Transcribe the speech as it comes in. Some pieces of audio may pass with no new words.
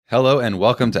Hello and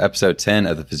welcome to episode 10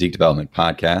 of the Physique Development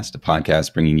Podcast, a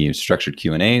podcast bringing you structured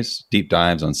Q&As, deep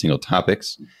dives on single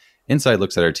topics, inside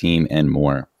looks at our team, and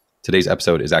more. Today's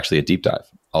episode is actually a deep dive,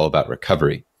 all about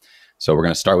recovery. So we're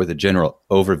going to start with a general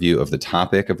overview of the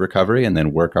topic of recovery and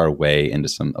then work our way into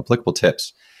some applicable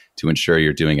tips to ensure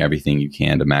you're doing everything you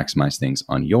can to maximize things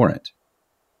on your end.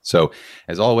 So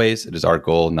as always, it is our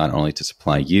goal not only to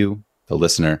supply you, the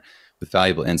listener, with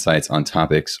valuable insights on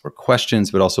topics or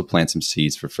questions, but also plant some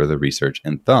seeds for further research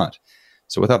and thought.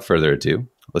 So without further ado,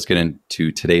 let's get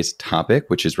into today's topic,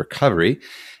 which is recovery.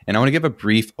 And I want to give a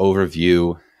brief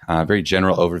overview, a very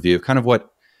general overview of kind of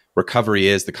what recovery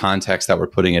is, the context that we're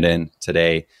putting it in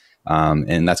today.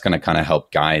 And that's going to kind of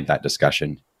help guide that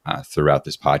discussion throughout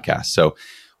this podcast. So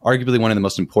arguably one of the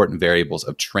most important variables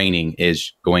of training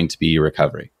is going to be your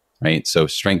recovery. Right? So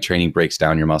strength training breaks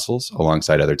down your muscles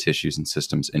alongside other tissues and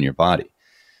systems in your body.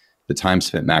 The time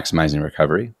spent maximizing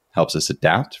recovery helps us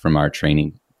adapt from our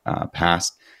training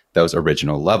past those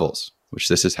original levels, which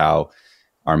this is how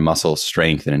our muscle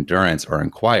strength and endurance are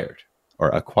acquired.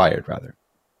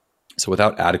 So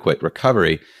without adequate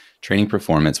recovery, training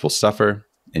performance will suffer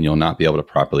and you'll not be able to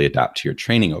properly adapt to your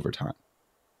training over time.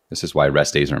 This is why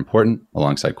rest days are important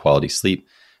alongside quality sleep,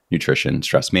 nutrition,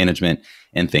 stress management,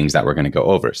 and things that we're going to go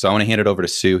over. So I want to hand it over to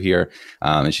Sue here,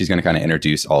 and she's going to kind of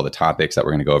introduce all the topics that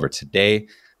we're going to go over today.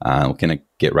 We're going to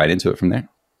get right into it from there.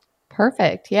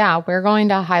 Perfect. Yeah, we're going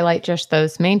to highlight just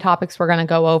those main topics we're going to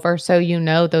go over so you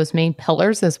know those main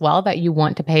pillars as well that you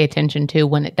want to pay attention to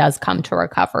when it does come to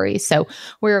recovery. So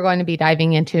we're going to be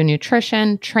diving into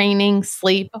nutrition, training,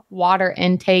 sleep, water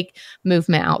intake,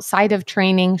 movement outside of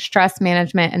training, stress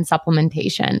management, and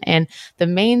supplementation. And the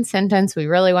main sentence we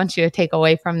really want you to take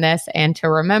away from this and to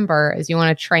remember is you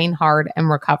want to train hard and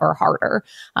recover harder.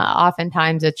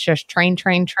 Oftentimes it's just train.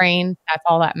 That's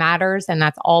all that matters. And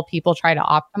that's all people try to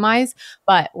optimize.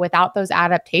 But without those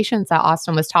adaptations that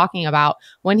Austin was talking about,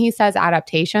 when he says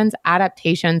adaptations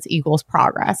equals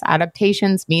progress.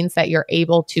 Adaptations means that you're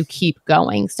able to keep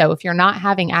going. So if you're not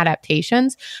having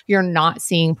adaptations, you're not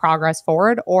seeing progress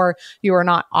forward or you are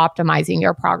not optimizing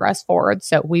your progress forward.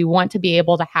 So we want to be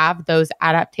able to have those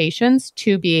adaptations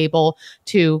to be able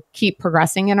to keep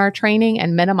progressing in our training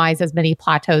and minimize as many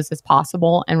plateaus as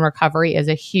possible. And recovery is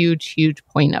a huge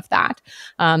point of that.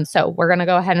 So we're going to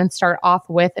go ahead and start off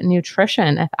with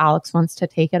nutrition if Alex wants to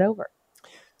take it over.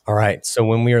 All right. So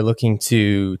when we are looking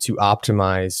to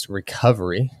optimize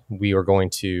recovery, we are going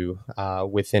to,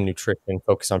 within nutrition,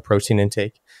 focus on protein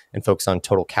intake and focus on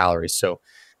total calories. So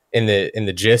in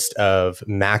the gist of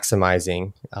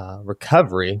maximizing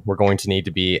recovery, we're going to need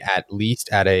to be at least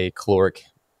at a caloric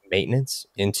maintenance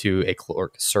into a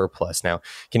caloric surplus. Now,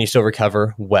 can you still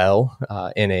recover well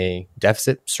in a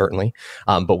deficit? Certainly.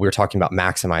 But we're talking about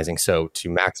maximizing. So to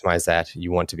maximize that,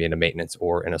 you want to be in a maintenance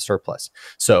or in a surplus.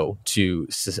 So to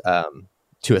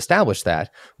establish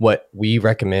that, what we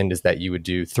recommend is that you would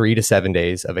do 3 to 7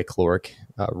 days of a caloric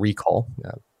recall,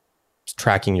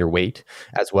 tracking your weight,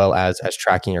 as well as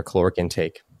tracking your caloric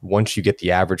intake. Once you get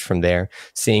the average from there,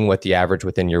 seeing what the average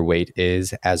within your weight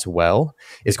is as well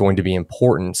is going to be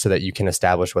important so that you can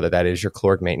establish whether that is your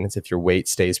caloric maintenance. If your weight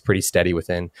stays pretty steady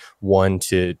within 1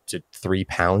 to 3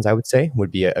 pounds, I would say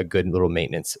would be a good little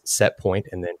maintenance set point.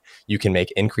 And then you can make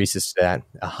increases to that.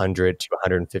 100 to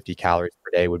 150 calories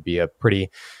per day would be a pretty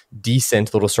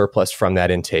decent little surplus from that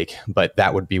intake, but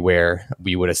that would be where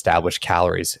we would establish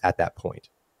calories at that point.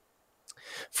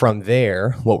 From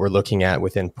there, what we're looking at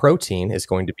within protein is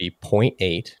going to be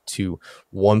 0.8 to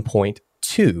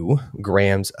 1.2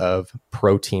 grams of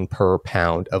protein per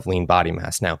pound of lean body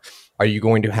mass. Now, are you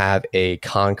going to have a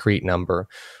concrete number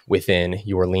within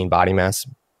your lean body mass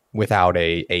without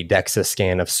a DEXA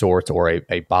scan of sorts or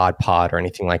a bod pod or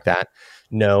anything like that?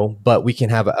 No, but we can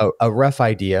have a rough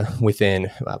idea within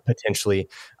potentially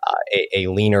a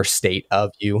leaner state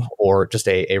of you, or just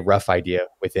a rough idea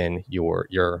within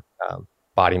your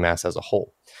body mass as a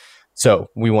whole. So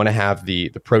we want to have the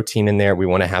protein in there. We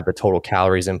want to have the total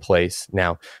calories in place.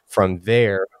 Now, from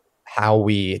there, how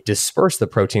we disperse the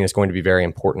protein is going to be very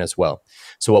important as well.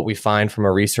 So what we find from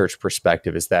a research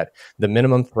perspective is that the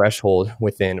minimum threshold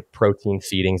within protein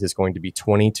feedings is going to be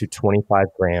 20 to 25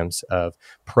 grams of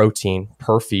protein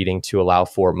per feeding to allow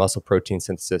for muscle protein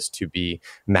synthesis to be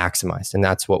maximized. And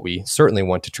that's what we certainly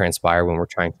want to transpire when we're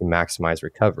trying to maximize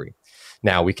recovery.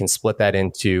 Now, we can split that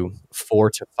into 4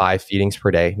 to 5 feedings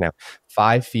per day. Now,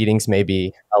 5 feedings may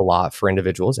be a lot for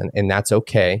individuals, and that's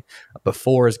okay. But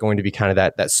 4 is going to be kind of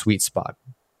that sweet spot.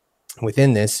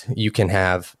 Within this, you can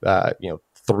have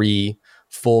 3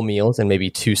 full meals and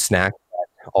maybe 2 snacks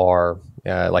that are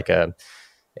like a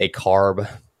carb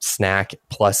snack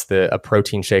plus a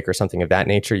protein shake or something of that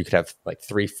nature. You could have like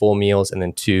 3 full meals and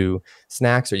then 2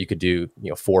 snacks, or you could do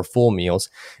 4 full meals.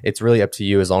 It's really up to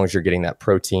you as long as you're getting that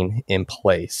protein in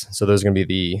place. So those are going to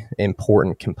be the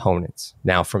important components.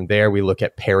 Now from there, we look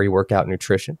at peri-workout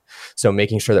nutrition. So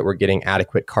making sure that we're getting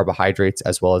adequate carbohydrates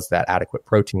as well as that adequate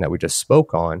protein that we just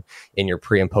spoke on in your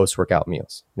pre and post workout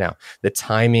meals. Now, the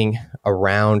timing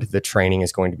around the training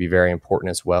is going to be very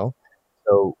important as well.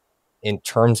 So in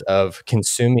terms of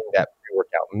consuming that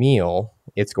pre-workout meal,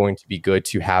 it's going to be good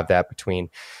to have that between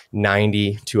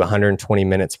 90 to 120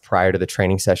 minutes prior to the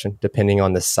training session, depending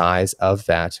on the size of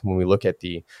that. When we look at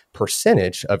the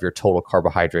percentage of your total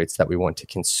carbohydrates that we want to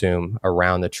consume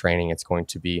around the training, it's going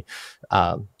to be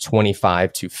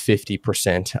 25 to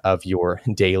 50% of your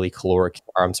daily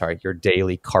your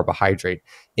daily carbohydrate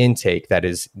intake that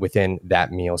is within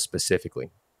that meal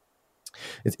specifically.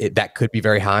 That could be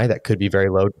very high, that could be very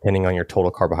low, depending on your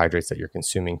total carbohydrates that you're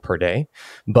consuming per day.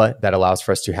 But that allows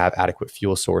for us to have adequate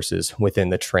fuel sources within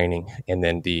the training, and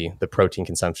then the protein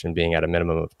consumption being at a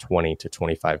minimum of 20 to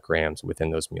 25 grams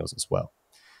within those meals as well.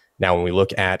 Now, when we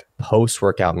look at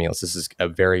post-workout meals, this is a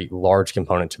very large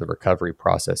component to the recovery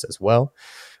process as well.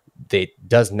 They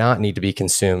does not need to be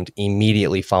consumed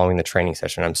immediately following the training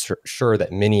session. I'm sure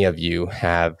that many of you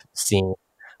have seen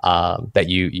that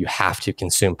you have to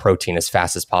consume protein as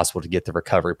fast as possible to get the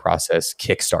recovery process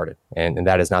kickstarted. And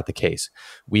that is not the case.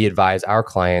 We advise our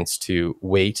clients to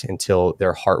wait until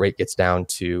their heart rate gets down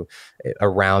to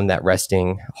around that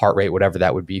resting heart rate, whatever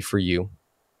that would be for you.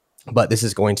 But this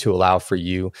is going to allow for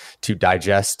you to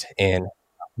digest and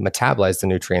metabolize the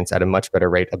nutrients at a much better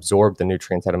rate, absorb the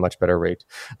nutrients at a much better rate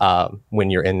when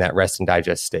you're in that rest and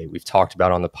digest state. We've talked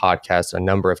about on the podcast a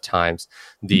number of times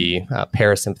the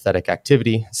parasympathetic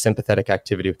activity, sympathetic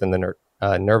activity within the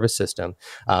nervous system.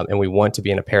 And we want to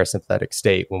be in a parasympathetic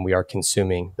state when we are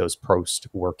consuming those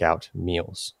post-workout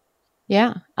meals.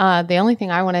 Yeah. The only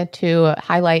thing I wanted to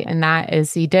highlight in that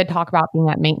is he did talk about being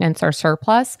at maintenance or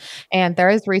surplus. And there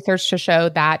is research to show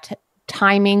that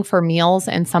timing for meals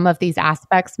and some of these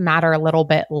aspects matter a little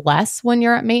bit less when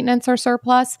you're at maintenance or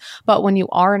surplus. But when you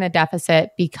are in a deficit,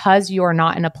 because you are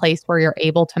not in a place where you're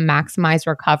able to maximize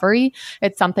recovery,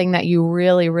 it's something that you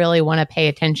really, really want to pay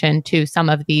attention to some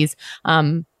of these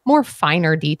more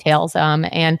finer details.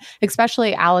 And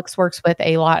especially Alex works with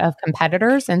a lot of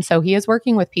competitors. And so he is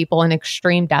working with people in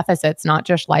extreme deficits, not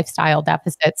just lifestyle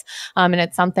deficits. And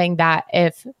it's something that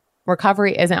if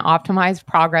recovery isn't optimized,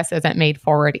 progress isn't made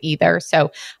forward either.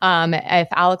 So if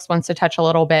Alex wants to touch a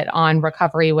little bit on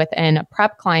recovery within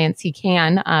prep clients, he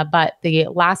can. But the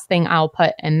last thing I'll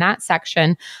put in that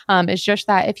section is just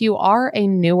that if you are a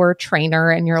newer trainer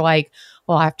and you're like,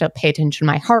 well, I have to pay attention to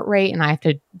my heart rate and I have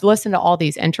to listen to all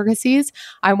these intricacies,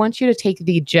 I want you to take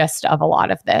the gist of a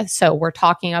lot of this. So we're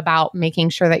talking about making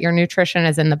sure that your nutrition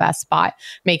is in the best spot,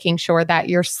 making sure that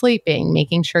you're sleeping,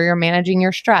 making sure you're managing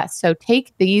your stress. So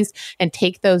take these and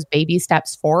take those baby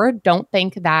steps forward. Don't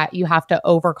think that you have to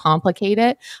overcomplicate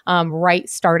it right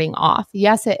starting off.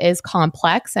 Yes, it is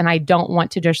complex, and I don't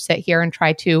want to just sit here and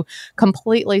try to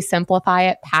completely simplify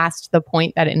it past the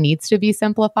point that it needs to be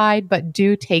simplified, but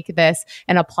do take this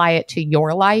and apply it to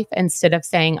your life instead of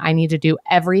saying, I need to do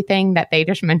everything that they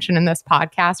just mentioned in this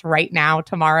podcast right now,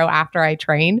 tomorrow after I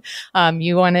train.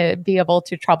 You want to be able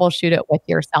to troubleshoot it with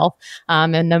yourself.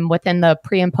 And then within the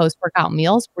pre and post workout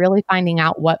meals, really finding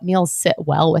out what meals sit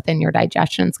well within your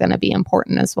digestion is going to be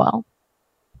important as well.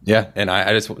 Yeah. And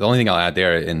I just, the only thing I'll add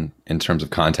there in terms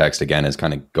of context, again, is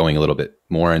kind of going a little bit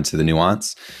more into the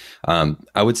nuance.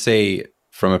 I would say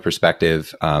from a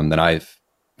perspective that I've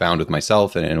found with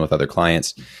myself and with other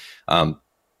clients,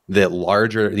 the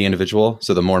larger the individual,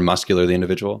 so the more muscular the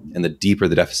individual and the deeper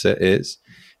the deficit is,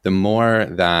 the more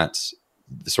that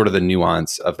sort of the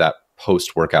nuance of that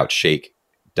post-workout shake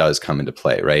does come into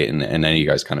play, right? And I know you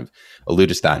guys kind of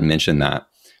alluded to that and mentioned that.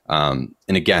 And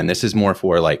again, this is more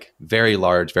for like very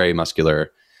large, very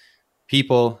muscular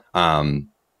people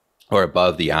or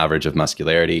above the average of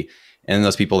muscularity, and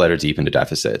those people that are deep into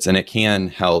deficits. And it can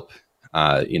help,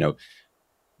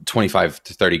 25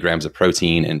 to 30 grams of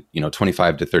protein and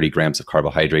 25 to 30 grams of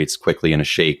carbohydrates quickly in a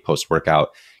shake post-workout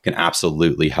can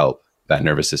absolutely help that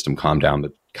nervous system calm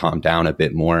down a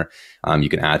bit more. You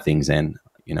can add things in,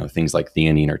 things like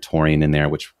theanine or taurine in there,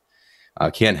 which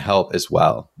can help as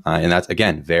well. And that's,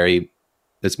 again,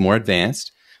 it's more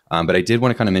advanced. But I did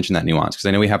want to kind of mention that nuance because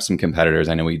I know we have some competitors.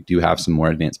 I know we do have some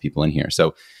more advanced people in here.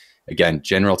 So again,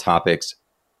 general topics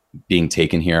being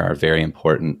taken here are very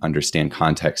important. Understand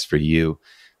context for you.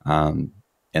 And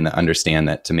understand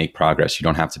that to make progress, you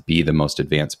don't have to be the most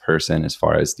advanced person as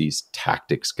far as these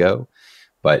tactics go,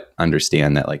 but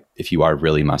understand that like if you are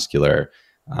really muscular,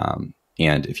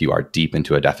 And if you are deep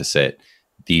into a deficit,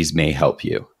 these may help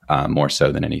you more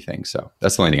so than anything. So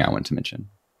that's the only thing I wanted to mention.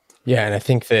 Yeah, and I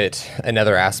think that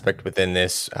another aspect within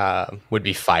this would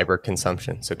be fiber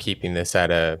consumption. So keeping this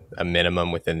at a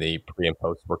minimum within the pre and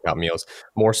post workout meals,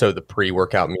 more so the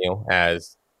pre-workout meal,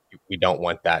 as we don't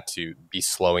want that to be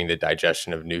slowing the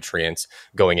digestion of nutrients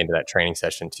going into that training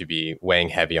session, to be weighing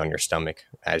heavy on your stomach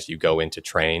as you go into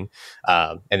train.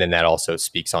 And then that also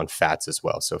speaks on fats as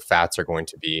well. So fats are going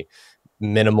to be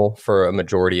minimal for a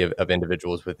majority of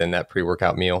individuals within that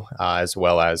pre-workout meal, as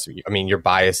well as, I mean, you're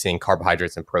biasing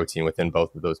carbohydrates and protein within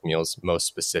both of those meals, most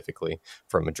specifically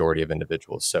for a majority of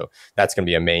individuals. So that's going to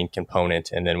be a main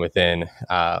component. And then within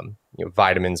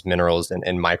vitamins, minerals, and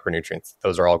micronutrients,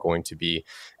 those are all going to be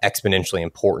exponentially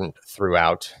important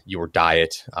throughout your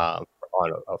diet on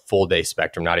a full day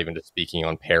spectrum, not even just speaking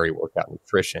on peri-workout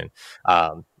nutrition.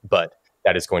 But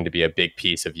that is going to be a big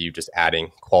piece of you just adding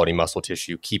quality muscle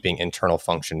tissue, keeping internal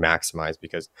function maximized.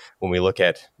 Because when we look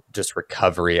at just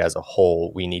recovery as a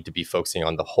whole, we need to be focusing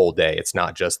on the whole day. It's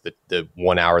not just the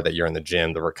 1 hour that you're in the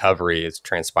gym. The recovery is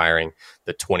transpiring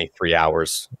the 23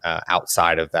 hours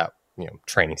outside of that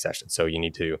training session. So you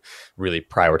need to really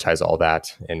prioritize all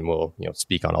that, and we'll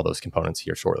speak on all those components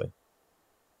here shortly.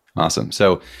 Awesome.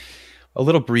 So a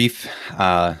little brief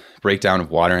breakdown of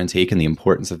water intake and the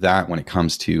importance of that when it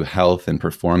comes to health and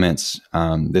performance.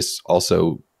 This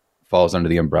also falls under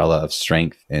the umbrella of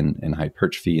strength and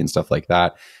hypertrophy and stuff like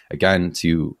that. Again,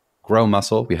 to grow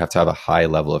muscle, we have to have a high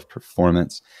level of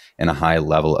performance and a high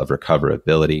level of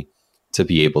recoverability to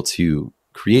be able to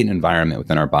create an environment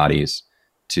within our bodies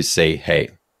to say, hey,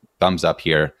 thumbs up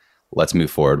here, let's move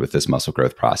forward with this muscle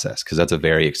growth process. Because that's a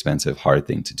very expensive, hard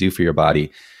thing to do for your body.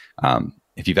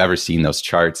 If you've ever seen those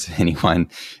charts, anyone,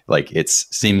 like, it's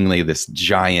seemingly this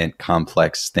giant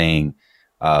complex thing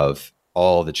of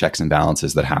all the checks and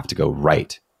balances that have to go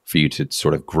right for you to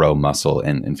sort of grow muscle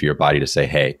and for your body to say,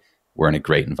 hey, we're in a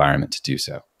great environment to do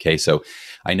so. Okay. So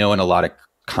I know in a lot of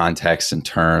contexts and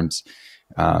terms,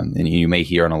 and you may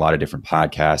hear on a lot of different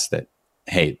podcasts that,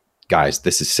 hey, guys,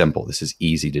 this is simple. This is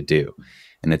easy to do.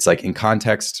 And it's like, in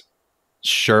context,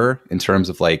 sure, in terms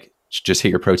of like, just hit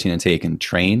your protein intake and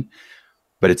train,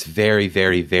 but it's very,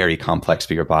 very, very complex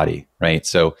for your body, right?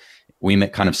 So we may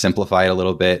kind of simplify it a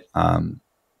little bit,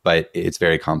 but it's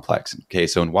very complex. Okay,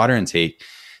 so in water intake,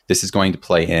 this is going to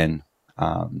play in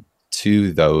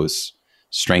to those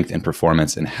strength and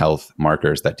performance and health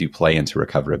markers that do play into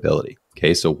recoverability.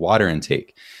 Okay, so water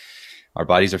intake, our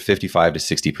bodies are 55 to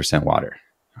 60% water.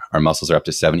 Our muscles are up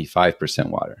to 75%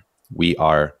 water. We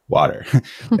are water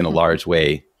in a large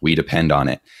way. We depend on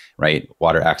it, right?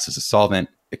 Water acts as a solvent,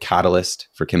 a catalyst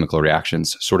for chemical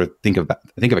reactions. Sort of think of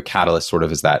a catalyst sort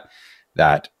of as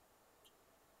that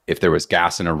if there was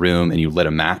gas in a room and you lit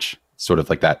a match, sort of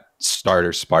like that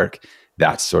starter spark,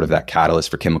 that's sort of that catalyst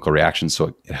for chemical reactions.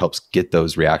 So it helps get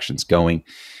those reactions going.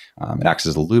 It acts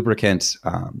as a lubricant,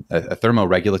 a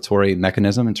thermoregulatory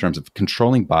mechanism in terms of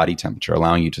controlling body temperature,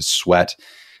 allowing you to sweat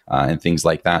and things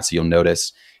like that. So you'll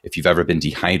notice if you've ever been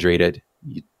dehydrated,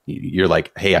 you're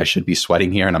like, hey, I should be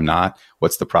sweating here and I'm not.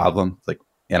 What's the problem? Like,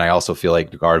 and I also feel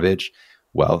like garbage.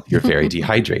 Well, you're very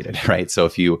dehydrated, right? So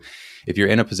if you're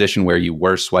in a position where you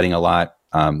were sweating a lot,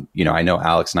 I know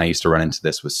Alex and I used to run into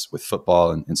this with football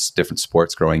and different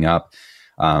sports growing up.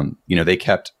 They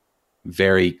kept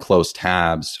very close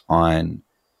tabs on,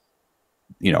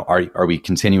 are we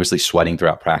continuously sweating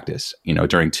throughout practice,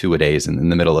 during 2-a-days in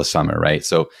the middle of summer, right?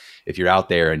 So if you're out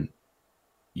there and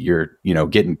you're,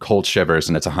 getting cold shivers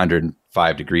and it's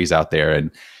 105 degrees out there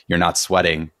and you're not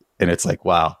sweating, and it's like,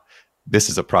 wow, this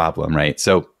is a problem, right?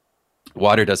 So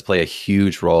water does play a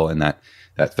huge role in that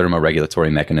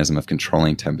thermoregulatory mechanism of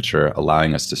controlling temperature,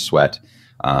 allowing us to sweat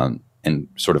and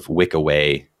sort of wick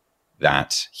away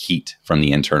that heat from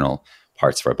the internal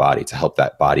parts of our body to help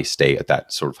that body stay at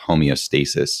that sort of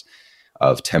homeostasis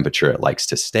of temperature it likes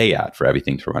to stay at for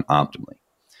everything to run optimally,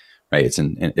 right?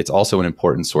 It's also an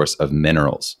important source of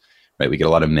minerals, right? We get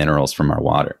a lot of minerals from our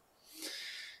water.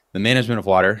 The management of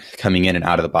water coming in and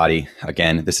out of the body,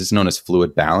 again, this is known as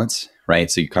fluid balance, right?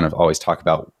 So you kind of always talk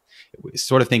about,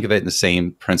 sort of think of it in the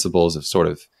same principles of sort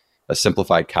of a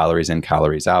simplified calories in,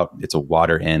 calories out. It's a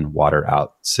water in, water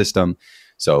out system.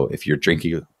 So if you're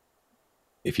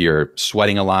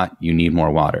sweating a lot, you need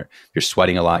more water. If you're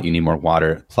sweating a lot, you need more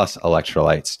water plus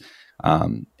electrolytes.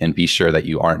 And be sure that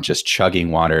you aren't just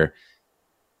chugging water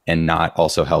and not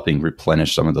also helping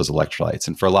replenish some of those electrolytes.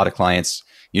 And for a lot of clients,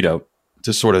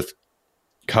 to sort of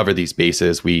cover these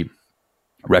bases, we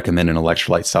recommend an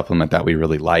electrolyte supplement that we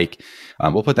really like.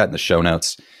 We'll put that in the show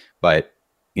notes, but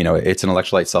it's an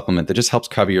electrolyte supplement that just helps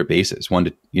cover your bases.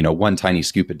 One tiny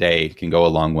scoop a day can go a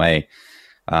long way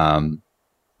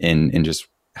in just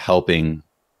helping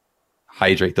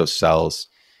hydrate those cells,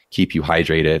 keep you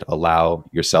hydrated, allow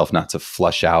yourself not to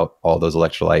flush out all those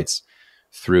electrolytes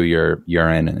through your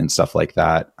urine and stuff like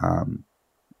that.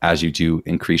 As you do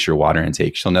increase your water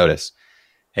intake, you'll notice,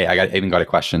 hey, I even got a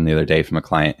question the other day from a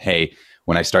client. Hey,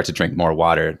 when I start to drink more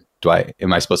water,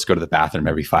 am I supposed to go to the bathroom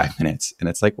every 5 minutes? And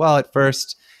it's like, well, at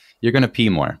first you're going to pee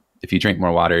more. If you drink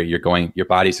more water, your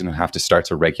body's going to have to start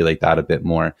to regulate that a bit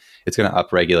more. It's going to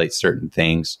upregulate certain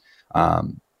things.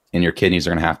 And your kidneys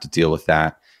are going to have to deal with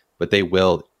that, but they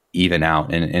will even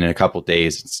out. And in a couple of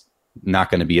days, it's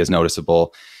not going to be as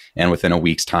noticeable. And within a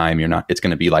week's time, it's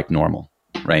going to be like normal,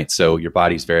 right? So your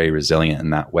body's very resilient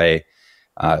in that way.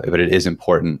 But it is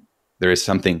important. There is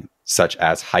something such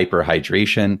as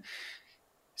hyperhydration,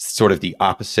 sort of the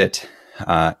opposite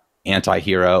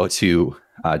anti-hero to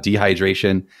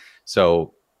dehydration.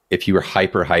 So if you are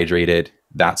hyperhydrated,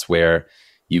 that's where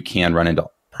you can run into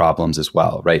problems as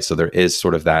well, right? So there is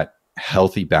sort of that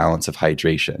healthy balance of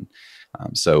hydration.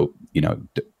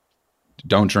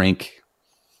 Don't drink,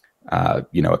 a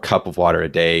cup of water a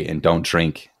day, and don't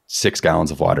drink 6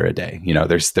 gallons of water a day.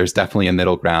 There's definitely a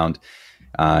middle ground,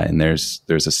 and there's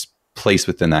a place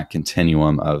within that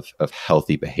continuum of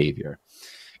healthy behavior.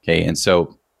 Okay, and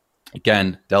so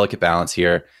again, delicate balance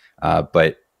here,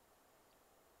 but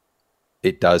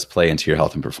it does play into your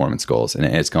health and performance goals, and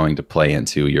it's going to play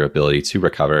into your ability to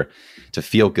recover, to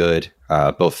feel good,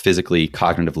 both physically,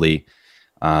 cognitively,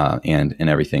 and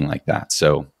everything like that.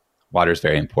 So water is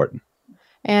very important.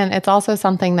 And it's also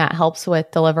something that helps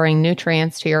with delivering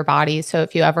nutrients to your body. So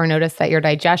if you ever notice that your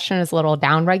digestion is a little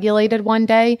downregulated one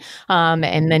day,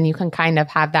 and then you can kind of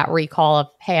have that recall of,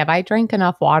 hey, have I drank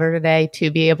enough water today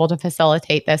to be able to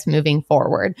facilitate this moving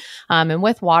forward? And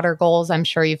with water goals, I'm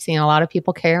sure you've seen a lot of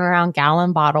people carrying around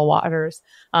gallon bottle waters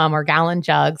or gallon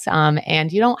jugs.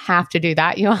 And you don't have to do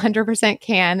that. You 100%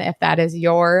 can. If that is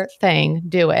your thing,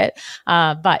 do it.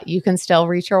 But you can still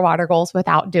reach your water goals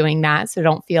without doing that. So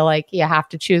don't feel like you have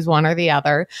to choose one or the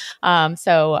other.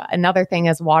 So another thing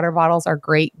is water bottles are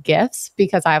great gifts,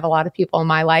 because I have a lot of people in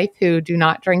my life who do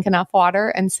not drink enough water.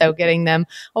 And so getting them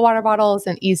a water bottle is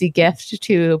an easy gift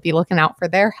to be looking out for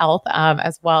their health,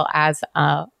 as well as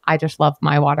I just love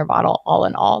my water bottle all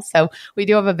in all. So we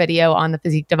do have a video on the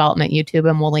Physique Development YouTube,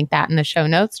 and we'll link that in the show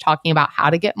notes, talking about how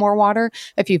to get more water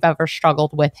if you've ever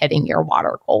struggled with hitting your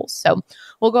water goals. So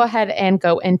we'll go ahead and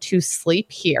go into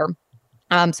sleep here.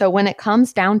 So when it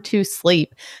comes down to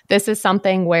sleep, this is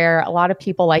something where a lot of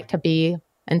people like to be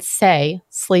and say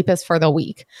sleep is for the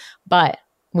weak, but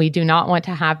we do not want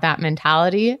to have that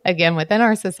mentality. Again, within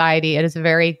our society, it is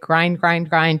very grind,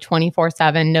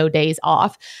 24/7, no days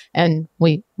off. And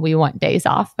we want days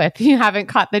off. But if you haven't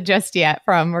caught the gist yet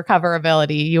from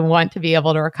recoverability, you want to be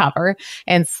able to recover.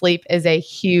 And sleep is a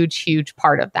huge, huge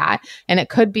part of that. And it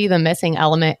could be the missing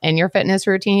element in your fitness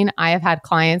routine. I have had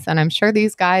clients, and I'm sure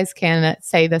these guys can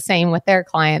say the same with their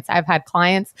clients. I've had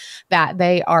clients that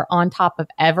they are on top of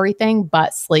everything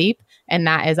but sleep. And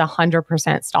that is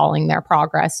 100% stalling their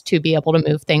progress to be able to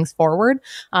move things forward.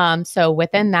 So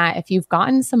within that, if you've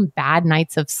gotten some bad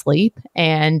nights of sleep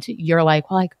and you're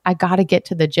like, well, I got to get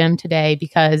to the gym today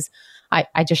because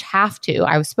I just have to.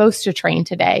 I was supposed to train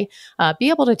today. Be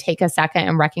able to take a second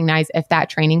and recognize if that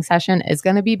training session is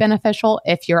going to be beneficial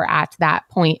if you're at that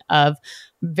point of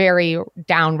very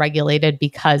down-regulated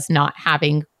because not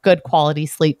having good quality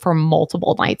sleep for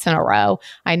multiple nights in a row.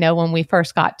 I know when we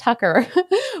first got Tucker,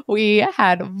 we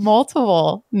had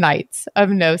multiple nights of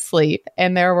no sleep,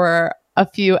 and there were a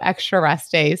few extra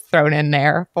rest days thrown in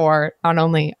there for not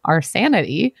only our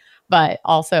sanity, but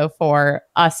also for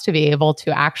us to be able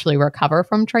to actually recover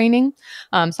from training.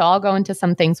 So I'll go into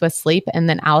some things with sleep, and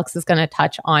then Alex is going to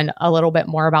touch on a little bit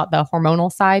more about the hormonal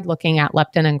side, looking at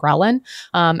leptin and ghrelin,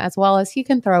 as well as he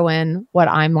can throw in what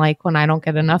I'm like when I don't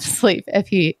get enough sleep if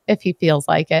he feels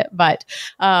like it. But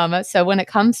so when it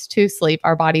comes to sleep,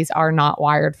 our bodies are not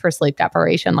wired for sleep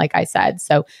deprivation, like I said.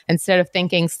 So instead of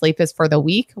thinking sleep is for the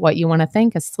weak, what you want to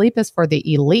think is sleep is for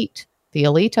the elite. The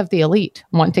elite of the elite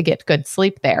want to get good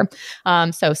sleep there.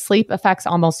 So sleep affects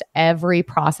almost every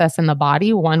process in the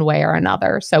body one way or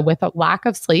another. So with a lack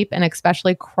of sleep, and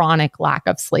especially chronic lack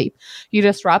of sleep, you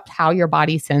disrupt how your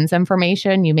body sends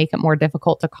information. You make it more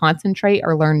difficult to concentrate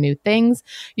or learn new things.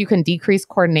 You can decrease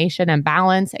coordination and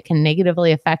balance. It can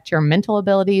negatively affect your mental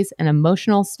abilities and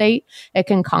emotional state. It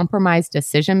can compromise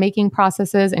decision-making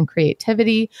processes and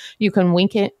creativity. You can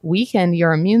weaken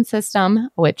your immune system,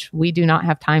 which we do not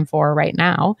have time for right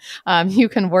now. You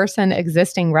can worsen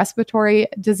existing respiratory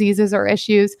diseases or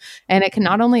issues. And it can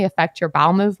not only affect your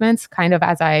bowel movements, kind of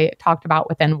as I talked about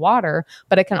within water,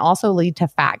 but it can also lead to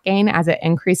fat gain as it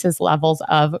increases levels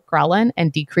of ghrelin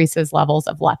and decreases levels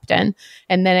of leptin.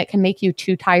 And then it can make you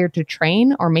too tired to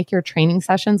train or make your training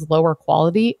sessions lower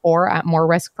quality or at more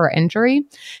risk for injury.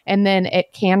 And then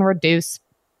it can reduce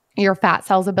your fat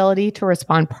cells' ability to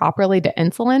respond properly to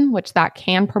insulin, which that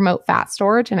can promote fat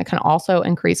storage, and it can also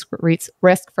increase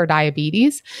risk for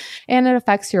diabetes. And it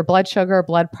affects your blood sugar,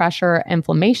 blood pressure,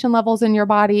 inflammation levels in your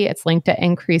body. It's linked to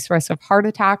increased risk of heart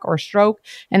attack or stroke,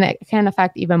 and it can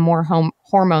affect even more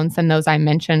hormones than those I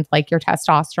mentioned, like your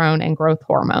testosterone and growth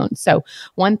hormones. So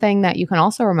one thing that you can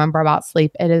also remember about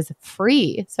sleep, it is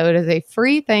free. So it is a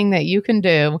free thing that you can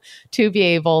do to be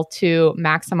able to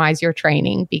maximize your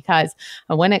training, because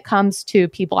when it comes to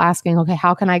people asking, okay,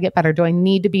 how can I get better? Do I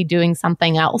need to be doing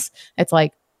something else? It's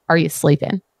like, are you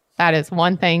sleeping? That is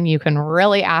one thing you can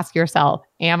really ask yourself.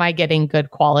 Am I getting good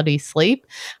quality sleep?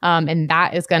 And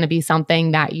that is going to be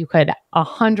something that you could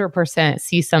 100%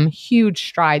 see some huge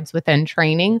strides within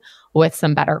training with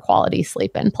some better quality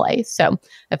sleep in place. So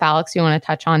if Alex, you want to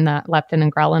touch on the leptin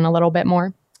and ghrelin a little bit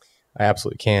more? I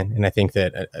absolutely can. And I think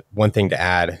that one thing to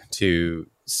add to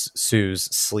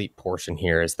Sue's sleep portion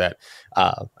here is that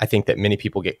I think that many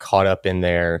people get caught up in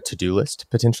their to-do list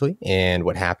potentially. And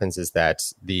what happens is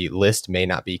that the list may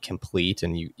not be complete,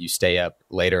 and you stay up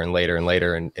later and later and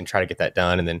later and try to get that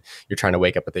done. And then you're trying to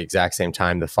wake up at the exact same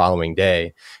time the following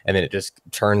day. And then it just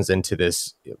turns into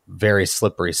this very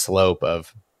slippery slope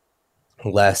of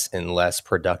less and less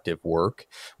productive work.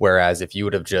 Whereas if you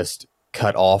would have just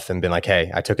cut off and been like,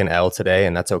 hey, I took an L today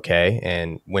and that's okay,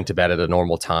 and went to bed at a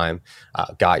normal time,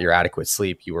 got your adequate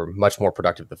sleep, you were much more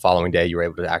productive the following day. You were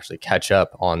able to actually catch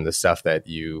up on the stuff that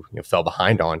you fell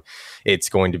behind on. It's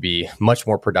going to be much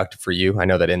more productive for you. I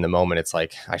know that in the moment, it's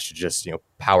like, I should just,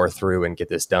 power through and get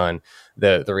this done.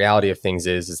 The reality of things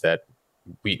is that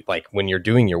when you're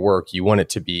doing your work, you want it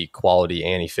to be quality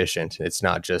and efficient. It's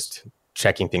not just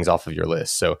checking things off of your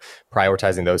list. So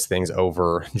prioritizing those things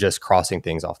over just crossing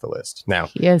things off the list. Now,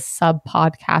 he is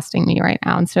sub-podcasting me right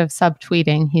now. Instead of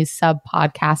sub-tweeting, he's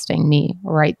sub-podcasting me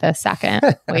right this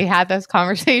second. We had this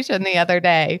conversation the other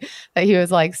day that he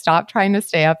was like, stop trying to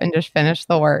stay up and just finish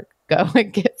the work. Go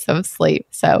and get some sleep.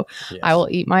 So yes. I will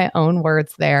eat my own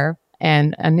words there.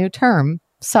 And a new term,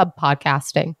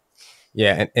 sub-podcasting.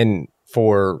 Yeah. And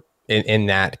for in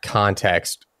that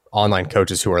context, online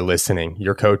coaches who are listening,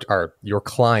 your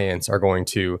clients are going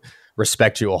to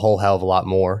respect you a whole hell of a lot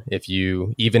more if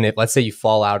let's say you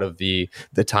fall out of the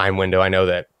time window. I know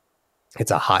that it's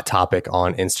a hot topic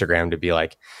on Instagram to be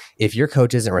like, if your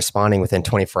coach isn't responding within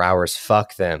 24 hours,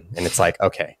 fuck them. And it's like,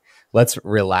 okay, let's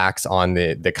relax on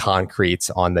the concretes,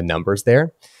 on the numbers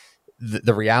there.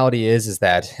 The reality is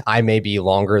that I may be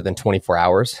longer than 24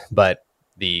 hours, but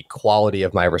the quality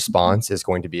of my response is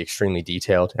going to be extremely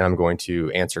detailed, and I'm going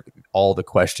to answer all the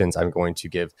questions. I'm going to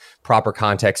give proper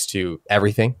context to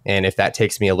everything. And if that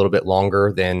takes me a little bit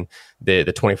longer than the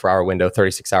 24-hour window,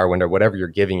 36-hour window, whatever you're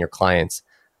giving your clients,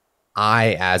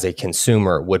 I, as a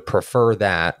consumer, would prefer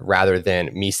that rather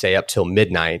than me stay up till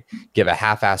midnight, give a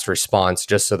half-assed response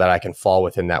just so that I can fall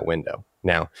within that window.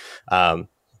 Now,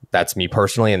 that's me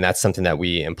personally, and that's something that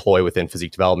we employ within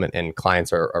physique development, and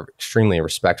clients are extremely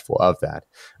respectful of that.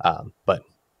 But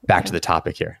back to the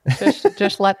topic here.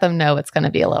 just let them know it's going to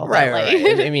be a little bit late.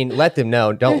 Right. I mean, let them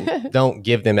know. Don't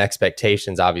give them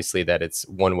expectations, obviously, that it's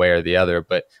one way or the other.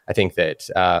 But I think that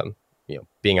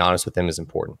being honest with them is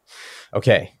important.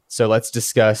 Okay, so let's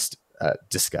discuss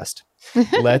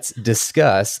Let's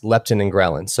discuss leptin and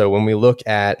ghrelin. So when we look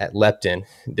at leptin,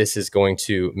 this is going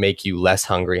to make you less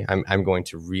hungry. I'm going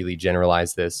to really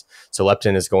generalize this. So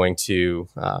leptin is going to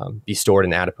be stored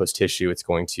in adipose tissue. It's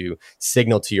going to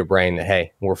signal to your brain that,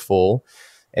 hey, we're full.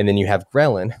 And then you have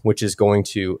ghrelin, which is going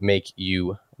to make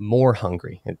you more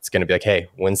hungry. It's going to be like, hey,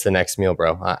 when's the next meal,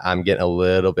 bro? I'm getting a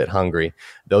little bit hungry.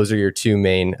 Those are your two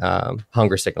main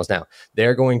hunger signals. Now,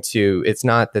 they're going to, it's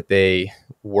not that they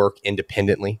work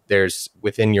independently. There's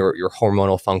within your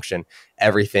hormonal function,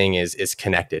 everything is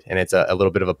connected. And it's a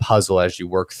little bit of a puzzle as you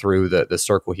work through the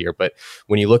circle here. But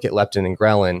when you look at leptin and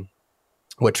ghrelin,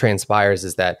 what transpires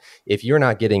is that if you're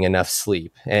not getting enough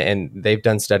sleep, and they've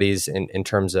done studies in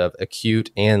terms of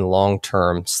acute and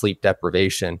long-term sleep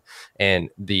deprivation, and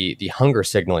the hunger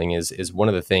signaling is one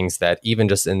of the things that even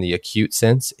just in the acute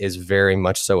sense is very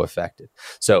much so affected.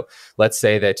 So let's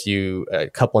say that you, a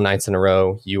couple of nights in a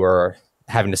row, you are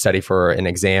having to study for an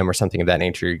exam or something of that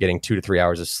nature, you're getting 2 to 3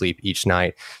 hours of sleep each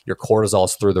night. Your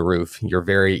cortisol's through the roof. You're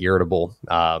very irritable.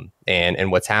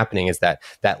 And what's happening is that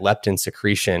leptin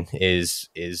secretion is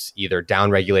either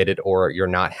downregulated or you're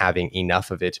not having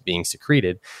enough of it being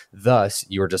secreted. Thus,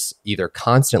 you're just either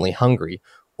constantly hungry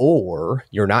or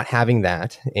you're not having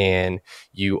that, and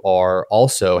you are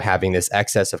also having this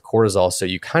excess of cortisol. So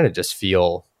you kind of just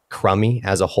feel crummy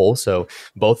as a whole. So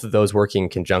both of those working in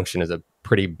conjunction is a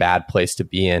pretty bad place to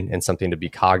be in, and something to be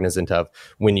cognizant of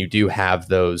when you do have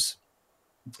those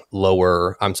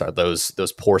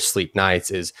those poor sleep nights,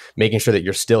 is making sure that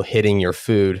you're still hitting your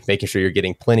food, making sure you're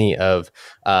getting plenty of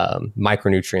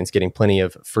micronutrients, getting plenty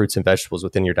of fruits and vegetables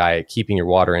within your diet, keeping your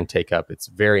water intake up. It's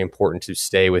very important to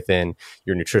stay within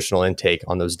your nutritional intake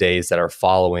on those days that are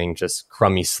following just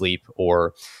crummy sleep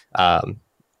or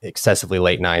excessively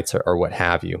late nights or what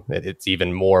have you. It's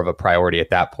even more of a priority at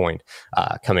that point,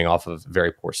 coming off of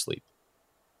very poor sleep.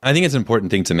 I think it's an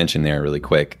important thing to mention there really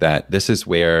quick, that this is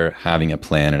where having a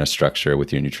plan and a structure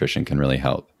with your nutrition can really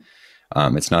help.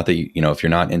 It's not that, if you're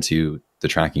not into the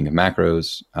tracking of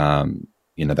macros,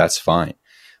 that's fine.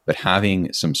 But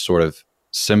having some sort of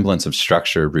semblance of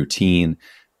structure, routine,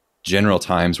 general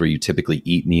times where you typically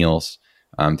eat meals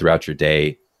throughout your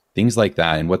day, things like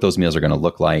that, and what those meals are going to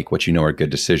look like, what are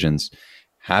good decisions,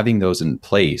 having those in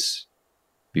place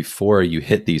before you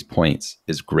hit these points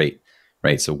is great,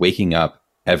 right? So waking up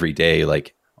every day,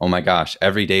 like, oh my gosh,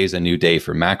 every day is a new day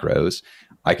for macros.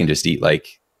 I can just eat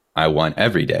like I want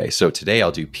every day. So today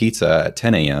I'll do pizza at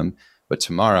 10 a.m., but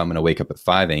tomorrow I'm going to wake up at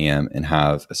 5 a.m. and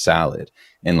have a salad.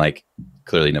 And like,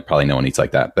 clearly, probably no one eats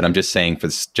like that. But I'm just saying, for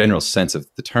the general sense of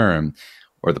the term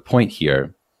or the point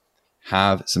here,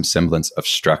 have some semblance of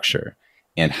structure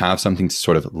and have something to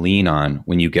sort of lean on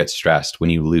when you get stressed,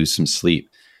 when you lose some sleep,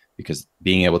 because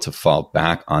being able to fall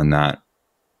back on that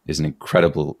is an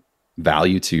incredible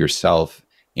value to yourself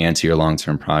and to your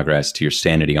long-term progress, to your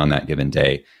sanity on that given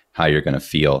day, how you're going to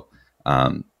feel.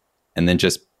 And then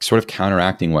just sort of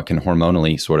counteracting what can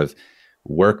hormonally sort of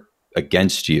work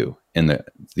against you in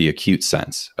the acute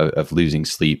sense of losing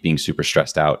sleep, being super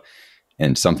stressed out,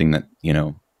 and something that,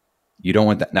 you don't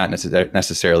want that not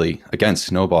necessarily, again,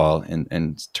 snowball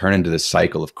and turn into this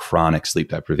cycle of chronic sleep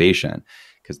deprivation,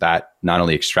 because that not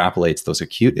only extrapolates those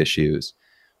acute issues,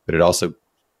 but it also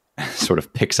sort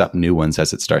of picks up new ones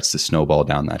as it starts to snowball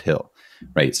down that hill,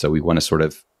 right? So we want to sort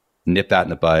of nip that in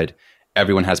the bud.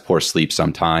 Everyone has poor sleep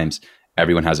sometimes.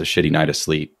 Everyone has a shitty night of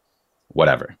sleep,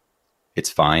 whatever.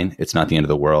 It's fine. It's not the end of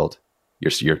the world.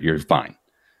 You're fine.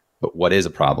 But what is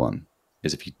a problem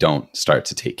is if you don't start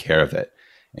to take care of it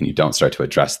and you don't start to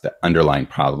address the underlying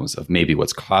problems of maybe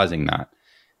what's causing that,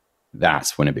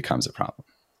 that's when it becomes a problem.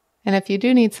 And if you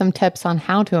do need some tips on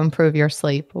how to improve your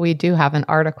sleep, we do have an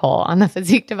article on the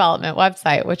Physique Development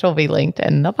website, which will be linked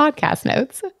in the podcast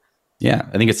notes. Yeah,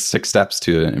 I think it's 6 steps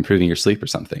to improving your sleep or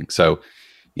something. So,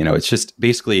 it's just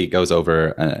basically goes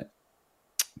over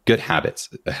good habits,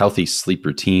 a healthy sleep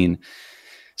routine.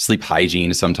 Sleep hygiene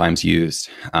is sometimes used,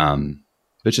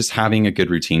 but just having a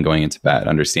good routine going into bed,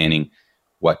 understanding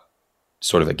what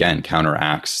sort of, again,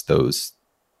 counteracts those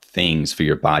things for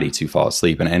your body to fall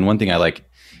asleep. And one thing I like,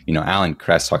 Alan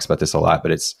Kress talks about this a lot,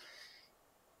 but it's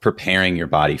preparing your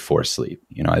body for sleep.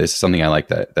 This is something I like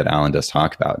that Alan does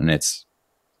talk about. And it's,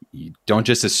 you don't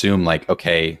just assume like,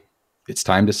 okay, it's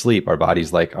time to sleep. Our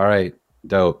body's like, all right,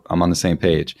 dope, I'm on the same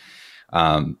page.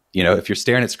 If you're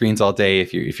staring at screens all day,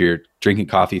 if you're drinking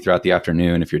coffee throughout the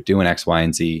afternoon, if you're doing X, Y,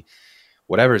 and Z,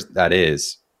 whatever that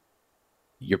is,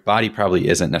 your body probably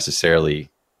isn't necessarily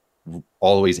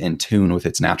always in tune with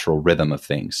its natural rhythm of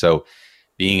things. So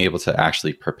being able to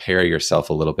actually prepare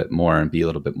yourself a little bit more and be a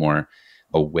little bit more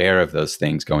aware of those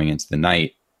things going into the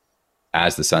night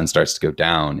as the sun starts to go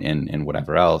down and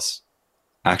whatever else,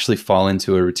 actually fall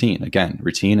into a routine. Again,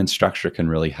 routine and structure can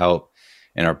really help.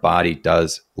 And our body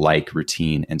does like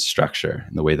routine and structure,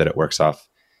 and the way that it works off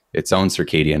its own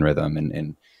circadian rhythm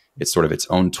and it's sort of its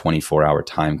own 24-hour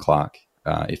time clock,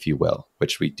 if you will,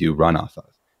 which we do run off of,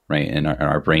 right? And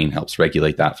our brain helps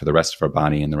regulate that for the rest of our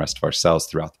body and the rest of our cells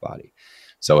throughout the body.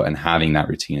 So, and having that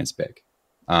routine is big.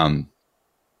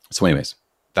 So anyways,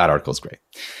 that article is great.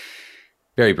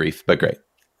 Very brief, but great.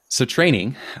 So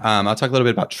training, I'll talk a little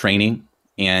bit about training.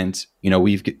 And,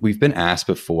 we've been asked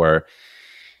before,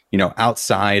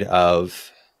 outside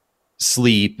of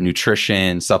sleep,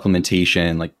 nutrition,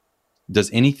 supplementation, like, does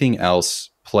anything else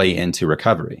play into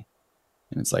recovery?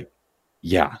 And it's like,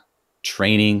 yeah,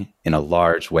 training in a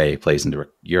large way plays into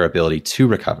your ability to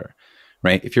recover,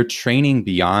 right? If you're training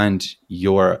beyond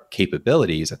your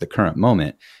capabilities at the current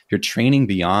moment, if you're training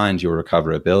beyond your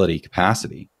recoverability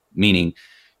capacity, meaning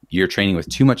you're training with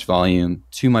too much volume,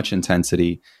 too much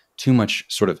intensity, too much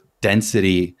sort of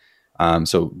density.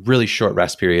 So really short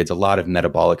rest periods, a lot of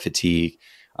metabolic fatigue,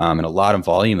 and a lot of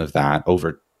volume of that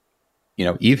over,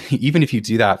 even if you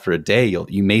do that for a day,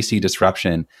 you may see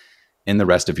disruption in the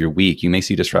rest of your week. You may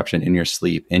see disruption in your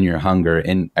sleep, in your hunger,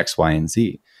 in X, Y, and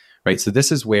Z, right? So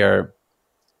this is where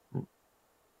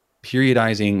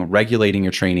periodizing, regulating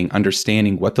your training,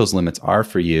 understanding what those limits are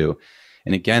for you.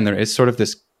 And again, there is sort of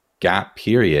this gap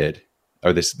period,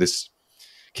 or this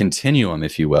continuum,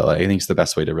 if you will. I think it's the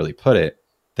best way to really put it,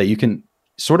 that you can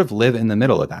sort of live in the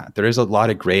middle of that. There is a lot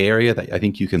of gray area that I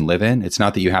think you can live in. It's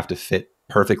not that you have to fit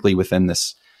perfectly within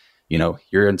this,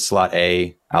 you're in slot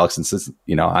A, Alex, and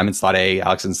I'm in slot A,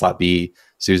 Alex in slot B,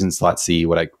 Susan slot C,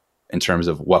 in terms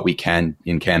of what we can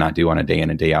and cannot do on a day in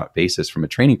and day out basis from a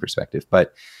training perspective.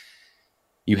 But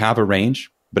you have a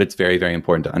range, but it's very, very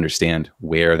important to understand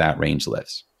where that range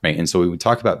lives, right? And so when we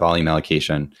talk about volume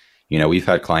allocation, we've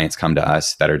had clients come to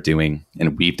us that are doing,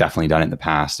 and we've definitely done it in the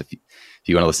past. If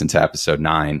you want to listen to episode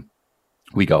 9,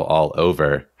 we go all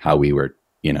over how we were,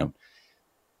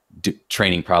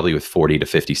 training probably with 40 to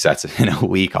 50 sets in a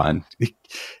week on,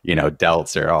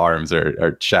 delts or arms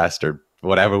or chest or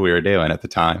whatever we were doing at the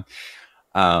time.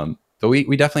 But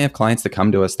we definitely have clients that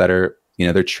come to us that are,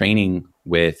 they're training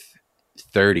with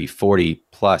 30, 40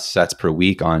 plus sets per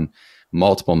week on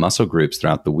multiple muscle groups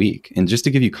throughout the week. And just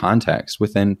to give you context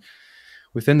within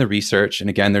the research, and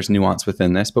again, there's nuance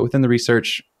within this, but within the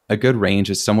research, a good range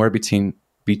is somewhere between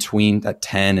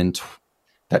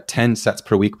that 10 sets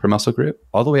per week per muscle group,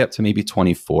 all the way up to maybe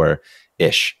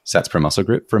 24-ish sets per muscle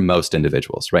group for most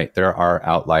individuals, right? There are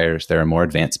outliers. There are more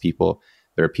advanced people.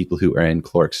 There are people who are in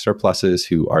caloric surpluses,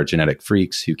 who are genetic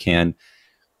freaks, who can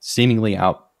seemingly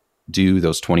outdo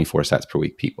those 24 sets per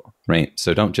week people, right?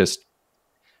 So don't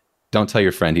tell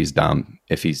your friend he's dumb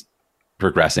if he's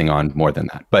progressing on more than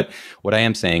that. But what I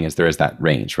am saying is there is that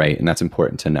range, right? And that's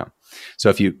important to know. So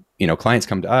if clients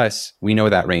come to us, we know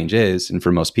what that range is. And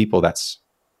for most people, that's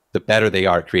the better they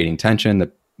are at creating tension,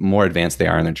 the more advanced they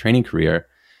are in their training career.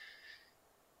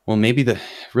 Well, maybe the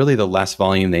less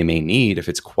volume they may need if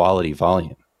it's quality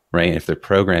volume, right? If their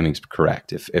programming's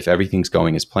correct, if everything's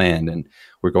going as planned, and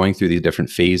we're going through these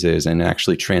different phases and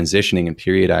actually transitioning and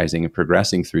periodizing and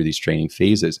progressing through these training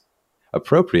phases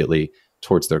appropriately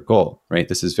towards their goal, right?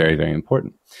 This is very, very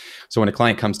important. So when a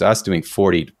client comes to us doing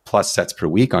 40 plus sets per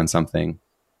week on something,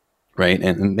 right?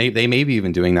 And they may be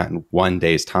even doing that in one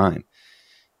day's time.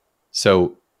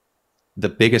 So the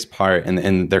biggest part,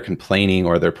 and they're complaining,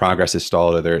 or their progress is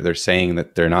stalled, or they're saying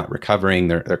that they're not recovering,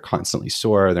 they're constantly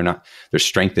sore, their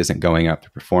strength isn't going up, their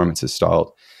performance is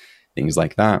stalled, things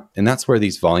like that. And that's where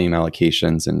these volume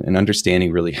allocations and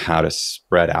understanding really how to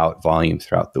spread out volume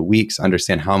throughout the weeks,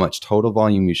 understand how much total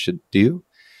volume you should do,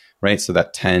 right? So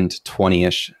that 10 to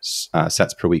 20-ish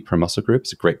sets per week per muscle group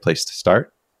is a great place to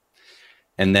start.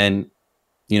 And then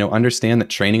understand that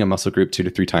training a muscle group 2 to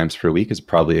 3 times per week is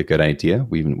probably a good idea.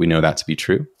 We know that to be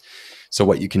true. So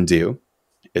what you can do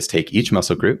is take each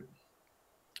muscle group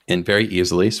and very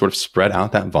easily sort of spread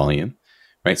out that volume,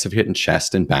 right? So if you're hitting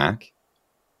chest and back,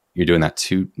 you're doing that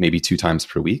maybe 2 times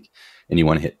per week, and you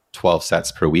want to hit 12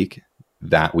 sets per week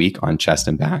that week on chest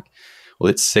and back. Well,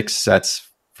 it's 6 sets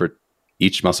for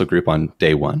each muscle group on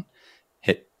day 1.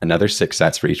 Hit another 6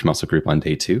 sets for each muscle group on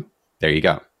day 2. There you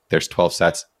go. There's 12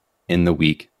 sets in the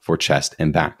week for chest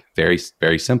and back. Very,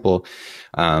 very simple.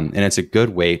 And it's a good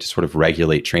way to sort of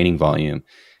regulate training volume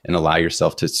and allow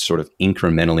yourself to sort of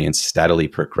incrementally and steadily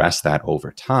progress that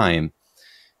over time,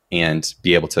 and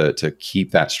be able to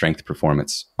keep that strength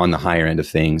performance on the higher end of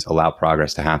things, allow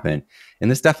progress to happen. And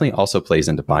this definitely also plays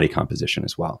into body composition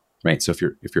as well, right? So if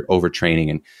you're overtraining,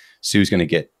 and Sue's going to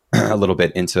get a little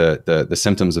bit into the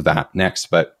symptoms of that next,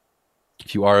 but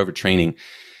if you are overtraining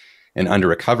and under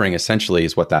recovering, essentially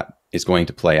is what that is going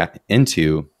to play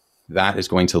into. That is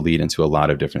going to lead into a lot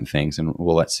of different things. And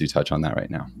we'll let Sue touch on that right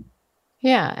now.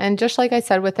 Yeah. And just like I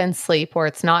said, within sleep, where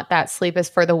it's not that sleep is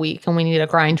for the weak and we need to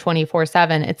grind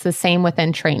 24/7, it's the same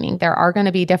within training. There are going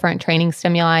to be different training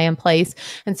stimuli in place.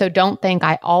 And so don't think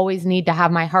I always need to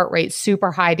have my heart rate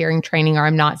super high during training or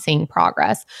I'm not seeing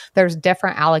progress. There's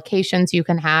different allocations you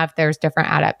can have. There's different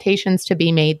adaptations to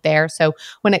be made there. So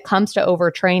when it comes to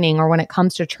overtraining, or when it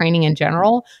comes to training in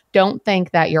general, don't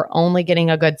think that you're only getting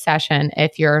a good session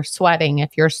if you're sweating,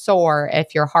 if you're sore,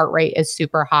 if your heart rate is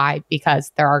super high,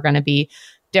 because there are going to be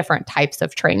different types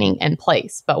of training in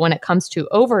place. But when it comes to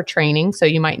overtraining, so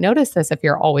you might notice this if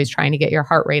you're always trying to get your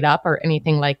heart rate up or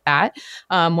anything like that,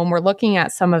 when we're looking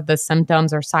at some of the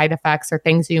symptoms or side effects or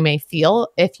things you may feel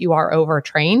if you are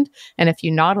overtrained, and if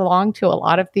you nod along to a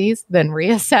lot of these, then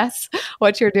reassess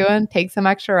what you're doing, take some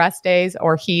extra rest days,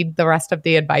 or heed the rest of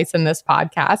the advice in this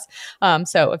podcast.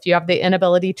 So if you have the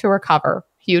inability to recover,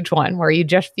 huge one, where you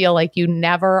just feel like you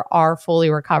never are fully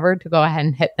recovered to go ahead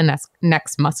and hit the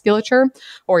next musculature,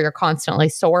 or you're constantly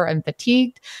sore and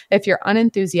fatigued. If you're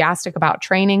unenthusiastic about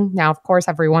training, now, of course,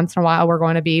 every once in a while we're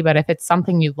going to be, but if it's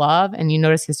something you love and you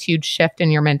notice this huge shift in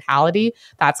your mentality,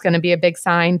 that's going to be a big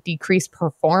sign. Decreased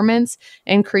performance,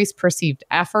 increased perceived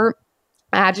effort,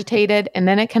 agitated, and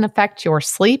then it can affect your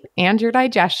sleep and your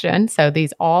digestion. So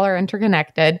these all are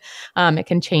interconnected. It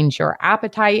can change your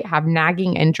appetite, have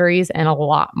nagging injuries, and a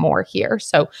lot more here.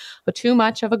 So too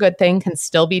much of a good thing can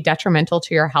still be detrimental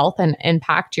to your health and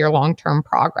impact your long-term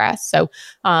progress. So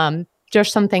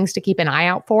just some things to keep an eye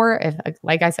out for. If,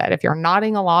 like I said, if you're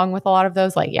nodding along with a lot of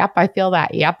those, like, yep, I feel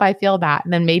that. Yep, I feel that.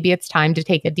 Then maybe it's time to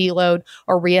take a deload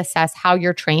or reassess how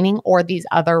you're training or these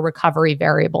other recovery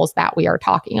variables that we are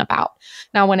talking about.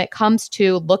 Now, when it comes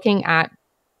to looking at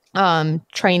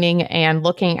training and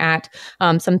looking at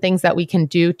some things that we can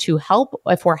do to help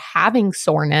if we're having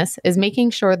soreness, is making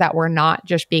sure that we're not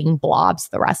just being blobs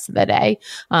the rest of the day.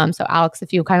 So Alex,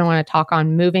 if you kind of want to talk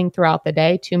on moving throughout the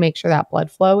day to make sure that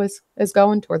blood flow is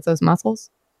going towards those muscles.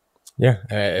 Yeah,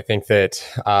 I think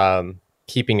that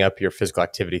keeping up your physical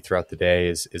activity throughout the day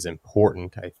is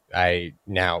important. I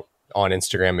now on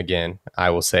Instagram again,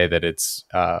 I will say that it's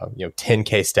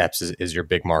 10K steps is your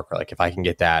big marker. Like if I can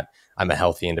get that, I'm a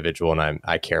healthy individual and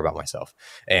I care about myself.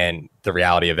 And the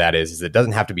reality of that is it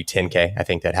doesn't have to be 10K. I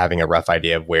think that having a rough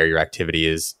idea of where your activity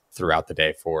is throughout the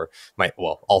day for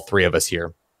all three of us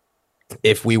here,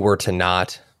 if we were to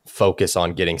not focus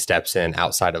on getting steps in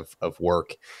outside of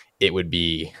work, it would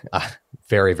be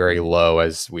very, very low,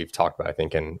 as we've talked about, I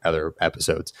think, in other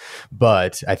episodes.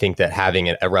 But I think that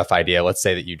having a rough idea, let's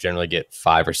say that you generally get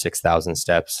 5,000 or 6,000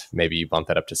 steps, maybe you bump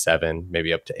that up to 7,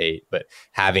 maybe up to 8. But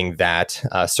having that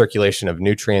circulation of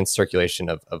nutrients, circulation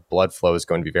of blood flow is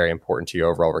going to be very important to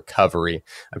your overall recovery.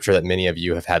 I'm sure that many of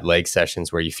you have had leg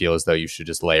sessions where you feel as though you should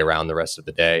just lay around the rest of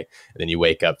the day, and then you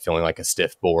wake up feeling like a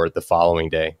stiff board the following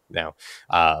day. Now,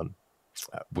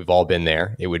 we've all been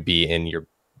there. It would be in your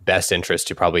best interest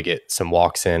to probably get some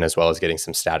walks in, as well as getting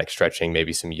some static stretching,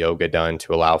 maybe some yoga done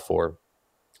to allow for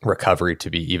recovery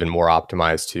to be even more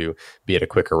optimized to be at a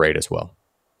quicker rate as well.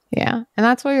 Yeah. And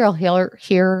that's where you'll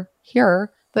hear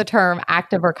the term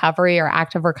active recovery or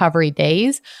active recovery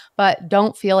days, but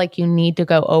don't feel like you need to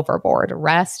go overboard.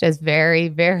 Rest is very,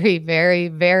 very, very,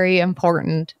 very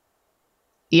important.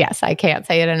 Yes, I can't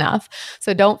say it enough.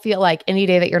 So don't feel like any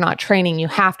day that you're not training, you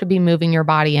have to be moving your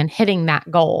body and hitting that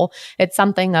goal. It's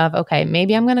something of, okay,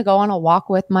 maybe I'm going to go on a walk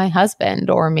with my husband,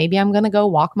 or maybe I'm going to go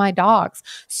walk my dogs.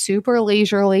 Super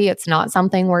leisurely. It's not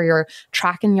something where you're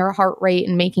tracking your heart rate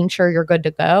and making sure you're good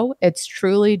to go. It's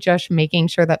truly just making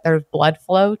sure that there's blood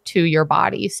flow to your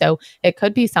body. So it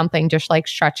could be something just like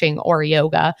stretching or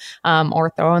yoga,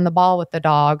 or throwing the ball with the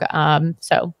dog.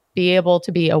 So be able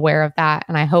to be aware of that.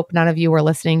 And I hope none of you were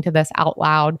listening to this out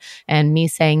loud and me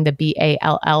saying the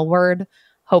BALL word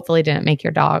hopefully didn't make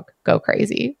your dog go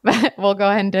crazy. But we'll go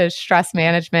ahead into stress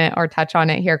management or touch on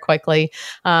it here quickly.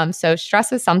 So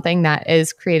stress is something that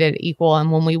is created equal.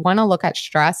 And when we want to look at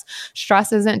stress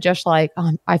isn't just like,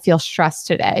 I feel stressed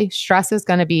today. Stress is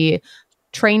going to be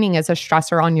training as a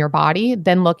stressor on your body,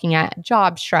 then looking at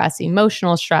job stress,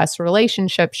 emotional stress,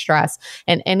 relationship stress,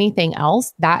 and anything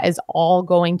else, that is all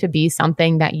going to be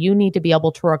something that you need to be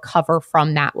able to recover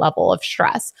from that level of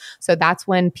stress. So that's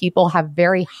when people have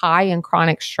very high and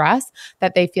chronic stress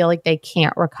that they feel like they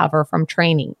can't recover from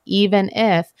training, even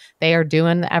if they are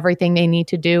doing everything they need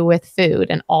to do with food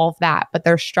and all of that. But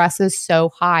their stress is so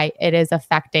high, it is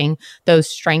affecting those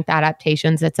strength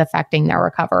adaptations. It's affecting their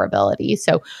recoverability.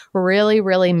 So really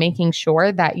making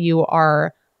sure that you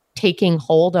are taking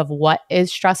hold of what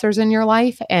is stressors in your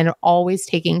life and always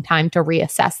taking time to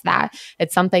reassess that.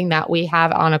 It's something that we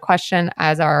have on a question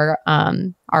as our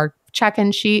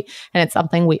check-in sheet. And it's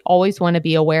something we always want to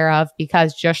be aware of,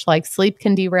 because just like sleep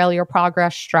can derail your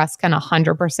progress, stress can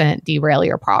 100% derail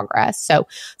your progress. So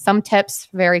some tips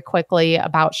very quickly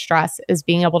about stress is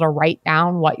being able to write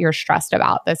down what you're stressed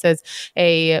about. This is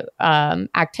a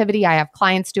activity I have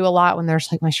clients do a lot when there's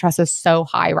like, my stress is so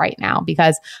high right now,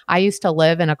 because I used to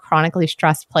live in a chronically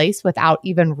stressed place without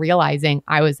even realizing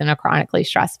I was in a chronically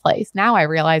stressed place. Now I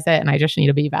realize it and I just need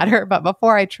to be better. But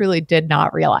before, I truly did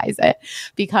not realize it,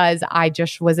 because because I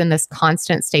just was in this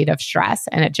constant state of stress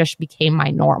and it just became my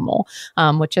normal,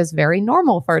 which is very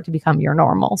normal for it to become your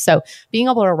normal. So being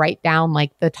able to write down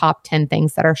like the top 10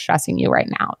 things that are stressing you right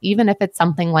now, even if it's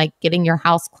something like getting your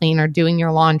house clean or doing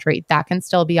your laundry, that can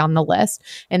still be on the list.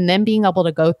 And then being able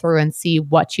to go through and see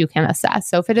what you can assess.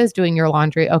 So if it is doing your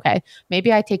laundry, okay,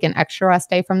 maybe I take an extra rest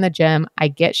day from the gym, I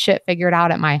get shit figured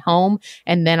out at my home,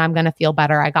 and then I'm going to feel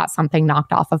better. I got something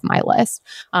knocked off of my list.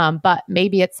 But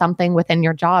maybe it's something within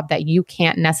your job that you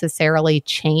can't necessarily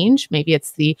change. Maybe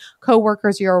it's the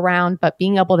coworkers you're around, but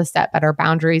being able to set better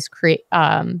boundaries, create,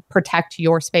 protect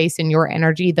your space and your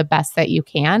energy the best that you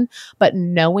can. But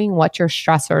knowing what your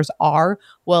stressors are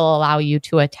will allow you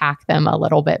to attack them a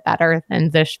little bit better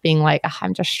than just being like,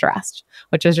 I'm just stressed,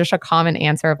 which is just a common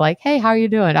answer of like, hey, how are you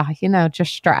doing?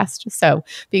 Just stressed. So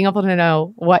being able to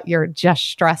know what you're just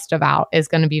stressed about is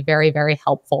going to be very, very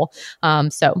helpful.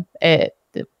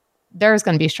 There's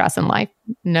going to be stress in life,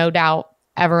 no doubt.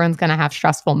 Everyone's going to have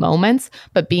stressful moments,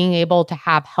 but being able to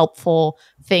have helpful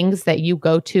things that you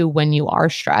go to when you are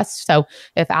stressed. So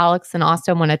if Alex and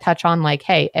Austin want to touch on like,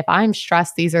 hey, if I'm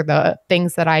stressed, these are the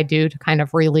things that I do to kind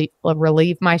of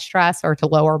relieve my stress or to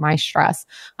lower my stress.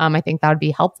 I think that would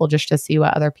be helpful just to see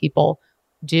what other people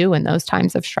do in those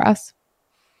times of stress.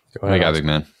 Go ahead, big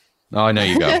man. Oh, I know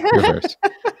you go. You're first.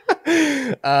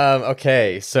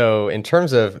 Okay. So in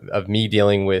terms of me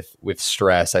dealing with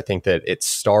stress, I think that it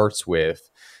starts with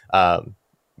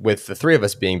the three of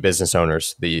us being business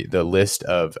owners, the list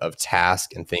of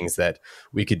tasks and things that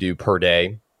we could do per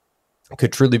day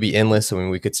could truly be endless. I mean,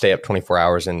 we could stay up 24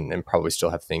 hours and probably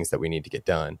still have things that we need to get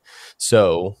done.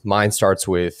 So mine starts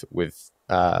with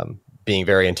being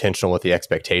very intentional with the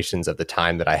expectations of the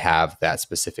time that I have that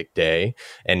specific day,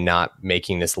 and not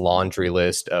making this laundry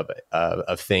list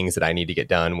of things that I need to get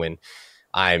done when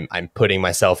I'm putting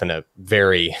myself in a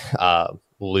very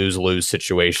lose-lose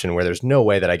situation where there's no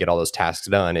way that I get all those tasks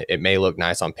done. It may look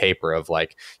nice on paper of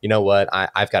like, you know what,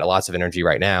 I've got lots of energy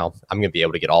right now, I'm going to be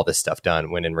able to get all this stuff done.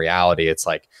 When in reality, it's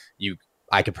like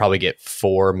I could probably get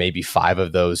 4, maybe 5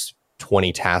 of those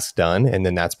 20 tasks done. And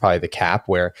then that's probably the cap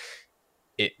where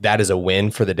that is a win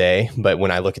for the day. But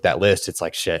when I look at that list, it's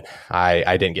like, shit,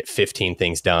 I didn't get 15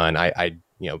 things done. I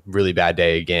really bad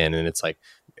day again. And it's like,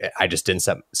 I just didn't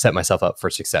set myself up for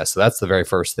success. So that's the very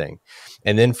first thing.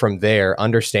 And then from there,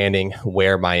 understanding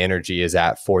where my energy is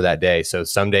at for that day. So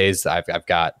some days I've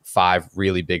got 5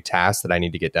 really big tasks that I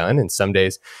need to get done. And some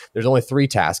days there's only 3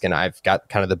 tasks and I've got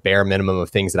kind of the bare minimum of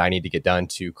things that I need to get done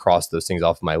to cross those things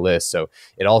off my list. So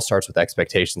it all starts with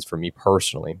expectations for me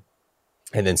personally.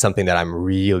 And then something that I'm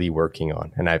really working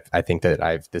on, and I think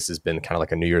that this has been kind of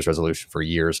like a New Year's resolution for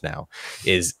years now,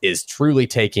 is truly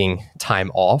taking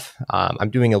time off. I'm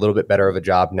doing a little bit better of a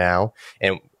job now.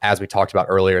 And as we talked about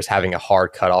earlier, is having a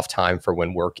hard cutoff time for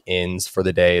when work ends for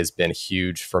the day has been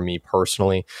huge for me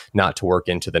personally, not to work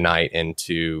into the night and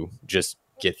to just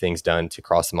get things done to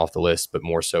cross them off the list, but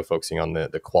more so focusing on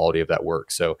the quality of that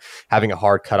work. So having a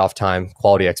hard cutoff time,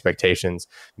 quality expectations,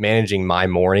 managing my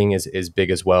morning is big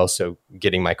as well. So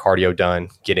getting my cardio done,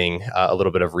 getting a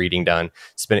little bit of reading done,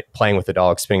 playing with the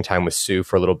dog, spending time with Sue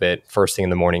for a little bit first thing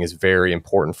in the morning is very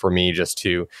important for me, just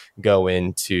to go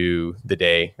into the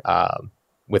day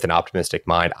with an optimistic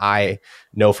mind. I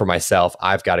know for myself,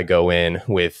 I've got to go in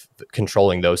with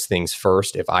controlling those things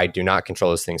first. If I do not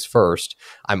control those things first,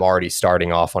 I'm already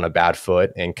starting off on a bad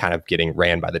foot and kind of getting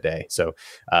ran by the day. So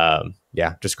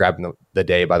just grabbing the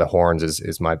day by the horns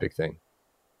is my big thing.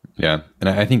 Yeah. And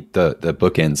I think the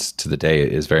bookends to the day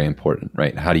is very important,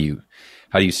 right? How do you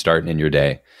start in your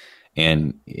day?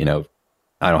 And,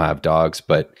 I don't have dogs,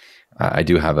 but I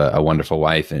do have a wonderful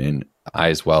wife, and I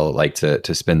as well like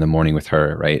to spend the morning with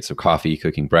her, right? So coffee,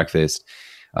 cooking breakfast,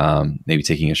 maybe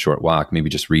taking a short walk, maybe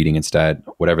just reading instead,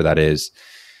 whatever that is,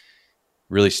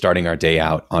 really starting our day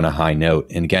out on a high note.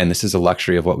 And again, this is a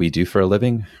luxury of what we do for a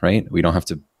living, right? We don't have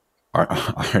to,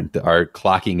 our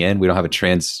clocking in, we don't have a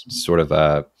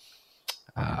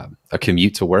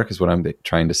commute to work is what I'm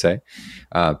trying to say.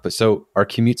 But so our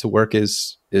commute to work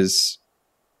is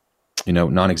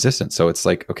non-existent. So it's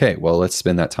like, okay, well, let's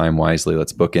spend that time wisely.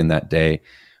 Let's book in that day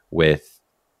with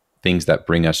things that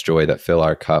bring us joy, that fill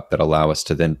our cup, that allow us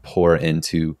to then pour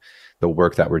into the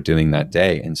work that we're doing that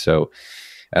day. And so,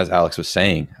 as Alex was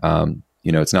saying,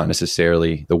 it's not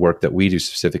necessarily the work that we do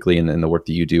specifically and the work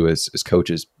that you do as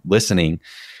coaches listening,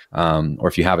 or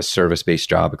if you have a service-based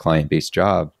job, a client-based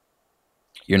job,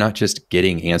 you're not just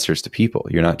getting answers to people.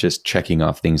 You're not just checking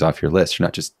off things off your list. You're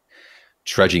not just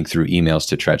trudging through emails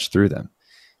to trudge through them,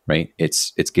 right?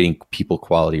 It's getting people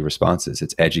quality responses.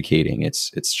 It's educating.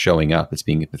 It's showing up. It's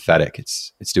being empathetic.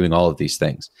 It's doing all of these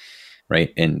things,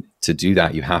 right? And to do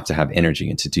that, you have to have energy,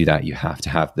 and to do that, you have to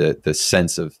have the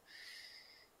sense of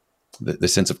the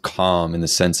sense of calm and the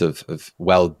sense of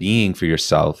well-being for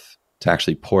yourself to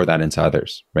actually pour that into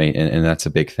others, right? And that's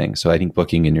a big thing. So I think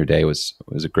booking in your day was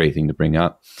a great thing to bring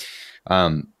up.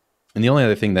 And the only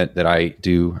other thing that I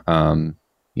do, on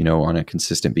a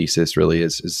consistent basis really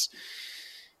is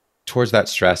towards that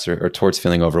stress or towards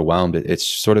feeling overwhelmed. It's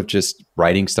sort of just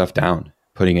writing stuff down,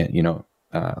 putting it,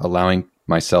 allowing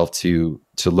myself to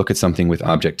look at something with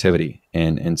objectivity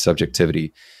and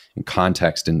subjectivity and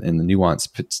context and the nuance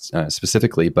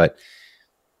specifically, but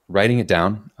writing it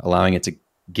down, allowing it to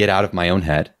get out of my own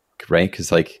head, right?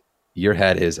 Because like your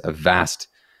head is a vast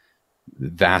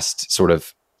sort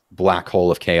of black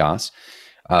hole of chaos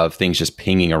of things just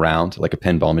pinging around like a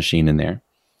pinball machine in there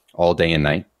all day and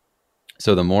night.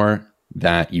 So the more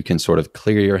that you can sort of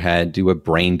clear your head, do a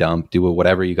brain dump, do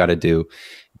whatever you got to do,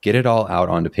 get it all out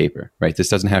onto paper, right? This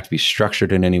doesn't have to be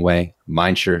structured in any way.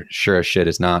 Mine sure as shit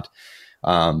is not.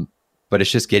 But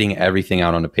it's just getting everything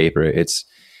out onto paper. It's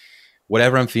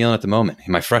whatever I'm feeling at the moment.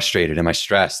 Am I frustrated? Am I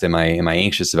stressed? Am I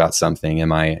anxious about something?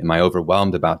 Am I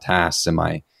overwhelmed about tasks? Am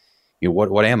I,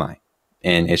 what am I?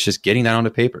 And it's just getting that onto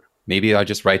paper. Maybe I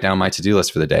just write down my to-do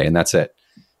list for the day and that's it,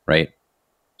 right?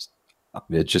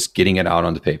 It's just getting it out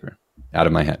onto paper, out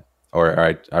of my head. Or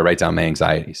I write down my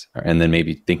anxieties and then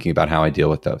maybe thinking about how I deal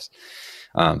with those.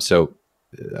 So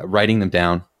writing them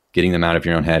down, getting them out of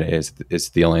your own head is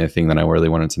the only thing that I really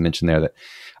wanted to mention there that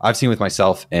I've seen with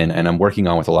myself and I'm working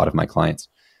on with a lot of my clients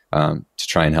to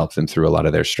try and help them through a lot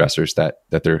of their stressors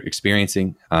that they're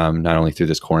experiencing, not only through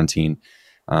this quarantine,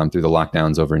 through the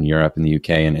lockdowns over in Europe and the UK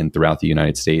and throughout the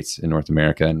United States and North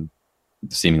America and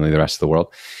seemingly the rest of the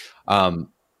world.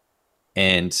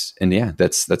 And yeah,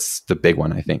 that's the big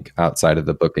one, I think, outside of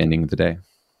the book ending of the day.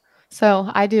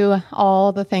 So I do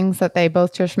all the things that they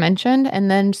both just mentioned, and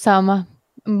then some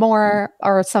more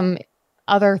or some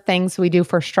other things we do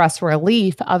for stress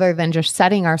relief other than just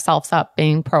setting ourselves up,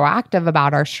 being proactive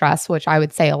about our stress, which I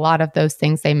would say a lot of those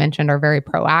things they mentioned are very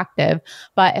proactive.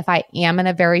 But if I am in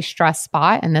a very stressed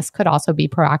spot, and this could also be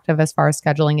proactive as far as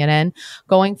scheduling it in,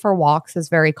 going for walks is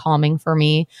very calming for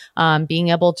me. Being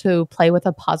able to play with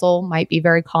a puzzle might be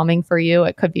very calming for you.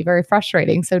 It could be very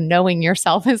frustrating. So knowing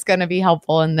yourself is going to be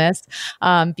helpful in this.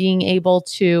 Being able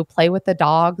to play with the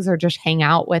dogs or just hang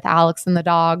out with Alex and the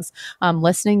dogs,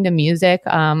 listening to music.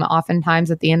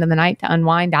 Oftentimes at the end of the night to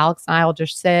unwind, Alex and I will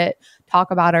just sit, talk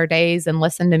about our days and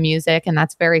listen to music. And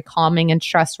that's very calming and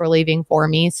stress relieving for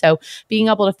me. So being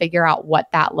able to figure out what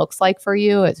that looks like for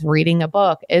you, is reading a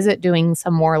book. Is it doing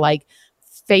some more like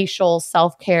facial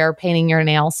self-care, painting your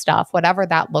nails stuff, whatever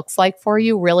that looks like for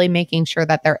you, really making sure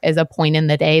that there is a point in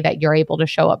the day that you're able to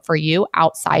show up for you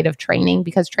outside of training,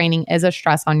 because training is a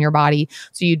stress on your body.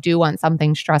 So you do want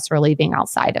something stress relieving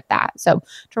outside of that. So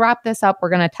to wrap this up, we're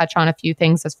going to touch on a few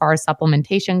things as far as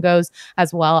supplementation goes,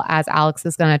 as well as Alex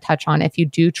is going to touch on, if you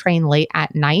do train late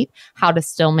at night, how to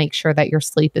still make sure that your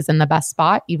sleep is in the best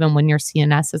spot, even when your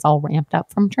CNS is all ramped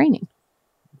up from training.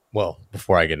 Well,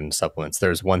 before I get into supplements,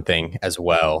 there's one thing as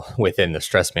well within the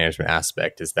stress management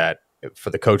aspect, is that for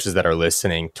the coaches that are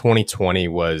listening, 2020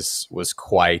 was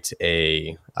quite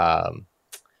a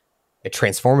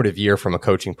transformative year from a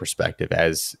coaching perspective,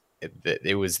 as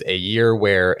it was a year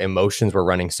where emotions were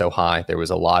running so high. There was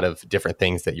a lot of different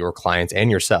things that your clients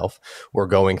and yourself were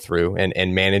going through,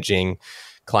 and managing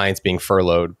clients being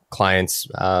furloughed, clients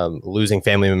losing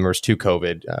family members to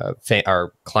COVID,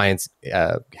 our clients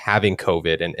having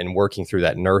COVID and working through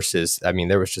that, nurses. I mean,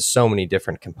 there was just so many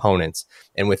different components.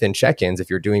 And within check-ins, if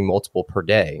you're doing multiple per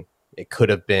day, it could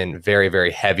have been very,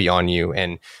 very heavy on you.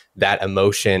 And that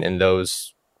emotion and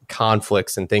those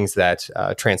conflicts and things that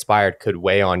transpired could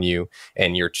weigh on you,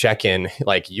 and your check-in,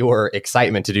 like your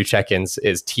excitement to do check-ins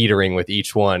is teetering with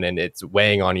each one, and it's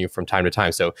weighing on you from time to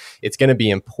time. So it's going to be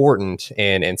important,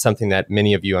 and something that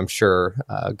many of you, I'm sure,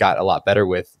 got a lot better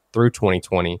with through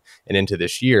 2020 and into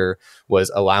this year,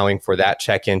 was allowing for that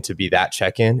check-in to be that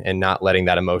check-in and not letting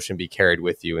that emotion be carried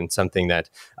with you. And something that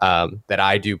that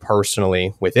I do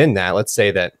personally within that, let's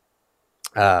say that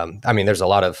I mean, there's a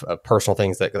lot of personal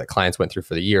things that clients went through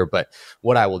for the year, but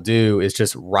what I will do is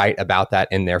just write about that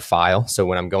in their file. So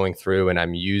when I'm going through and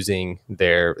I'm using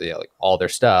their, like all their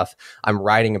stuff, I'm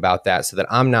writing about that so that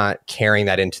I'm not carrying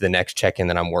that into the next check-in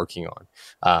that I'm working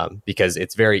on. Because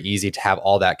it's very easy to have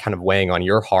all that kind of weighing on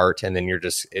your heart, and then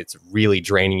it's really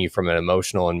draining you from an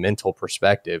emotional and mental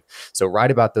perspective. So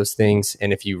write about those things.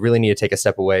 And if you really need to take a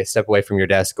step away from your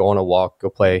desk, go on a walk, go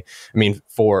play. I mean,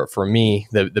 for me,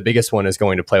 the biggest one is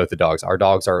going to play with the dogs. Our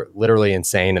dogs are literally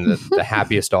insane and the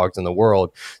happiest dogs in the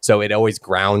world. So it always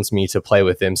grounds me to play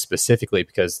with them specifically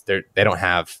because they don't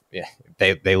have,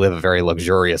 they live a very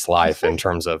luxurious life in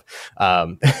terms of,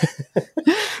 I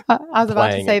was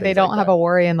about to say they don't have a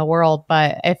worry in the world,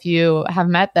 but if you have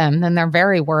met them, then they're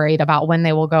very worried about when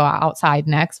they will go outside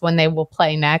next, when they will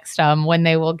play next, when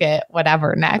they will get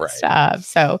whatever next. Right.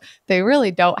 So they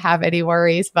really don't have any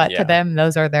worries, but to them,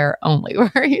 those are their only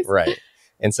worries. Right.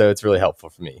 And so it's really helpful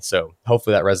for me. So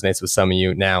hopefully that resonates with some of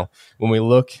you. Now, when we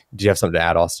look, do you have something to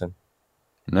add, Austin?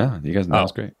 No, you guys know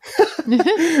that's great.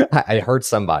 I heard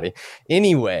somebody.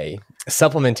 Anyway,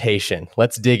 supplementation.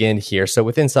 Let's dig in here. So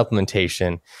within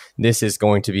supplementation, this is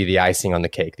going to be the icing on the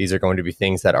cake. These are going to be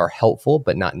things that are helpful,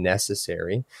 but not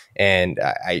necessary. And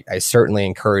I certainly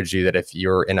encourage you that if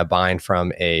you're in a bind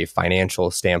from a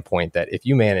financial standpoint, that if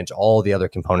you manage all the other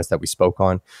components that we spoke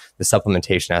on, the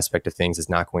supplementation aspect of things is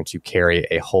not going to carry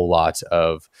a whole lot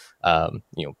of,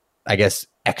 I guess,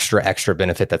 extra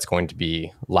benefit that's going to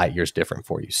be light years different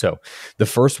for you. So the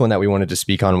first one that we wanted to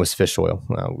speak on was fish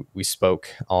oil. We spoke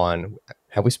on,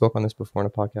 have we spoke on this before in a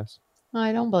podcast?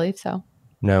 I don't believe so.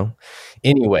 No.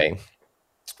 Anyway,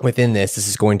 within this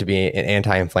is going to be an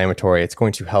anti-inflammatory. It's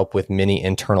going to help with many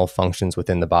internal functions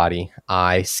within the body,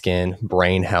 eye, skin,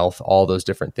 brain health, all those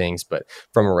different things. But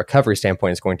from a recovery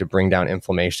standpoint, it's going to bring down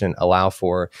inflammation, allow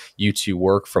for you to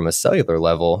work from a cellular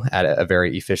level at a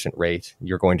very efficient rate.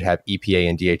 You're going to have EPA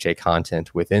and DHA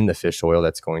content within the fish oil.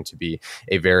 That's going to be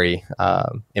a very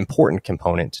important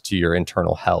component to your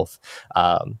internal health.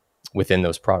 Within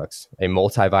those products. A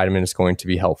multivitamin is going to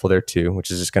be helpful there too, which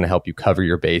is just going to help you cover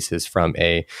your bases from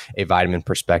a vitamin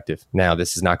perspective. Now,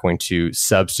 this is not going to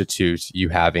substitute you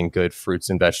having good fruits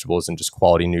and vegetables and just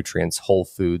quality nutrients, whole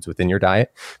foods within your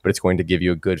diet, but it's going to give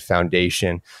you a good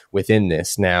foundation within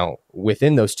this. Now,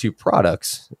 within those two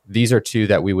products, these are two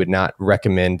that we would not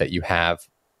recommend that you have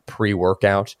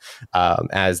pre-workout,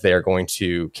 as they are going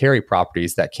to carry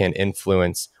properties that can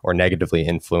influence or negatively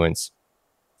influence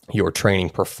your training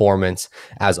performance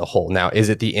as a whole. Now, is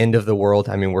it the end of the world?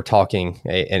 I mean, we're talking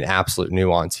an absolute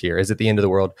nuance here. Is it the end of the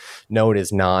world? No, it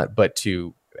is not. But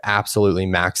to absolutely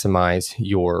maximize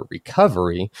your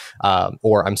recovery,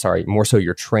 more so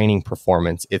your training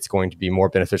performance, it's going to be more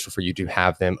beneficial for you to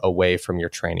have them away from your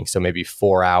training. So maybe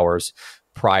 4 hours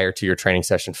prior to your training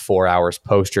session, 4 hours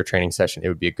post your training session, it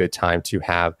would be a good time to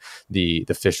have the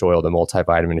fish oil, the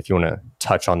multivitamin. If you want to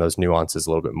touch on those nuances a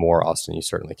little bit more, Austin, you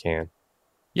certainly can.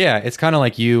 Yeah, it's kind of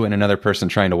like you and another person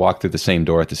trying to walk through the same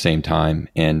door at the same time,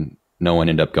 and no one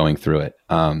end up going through it.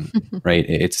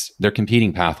 Right? They're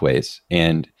competing pathways,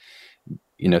 and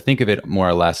think of it more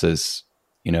or less as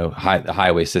the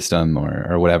highway system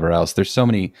or whatever else. There's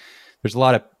only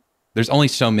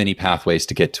so many pathways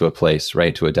to get to a place,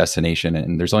 right? To a destination,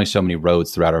 and there's only so many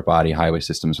roads throughout our body, highway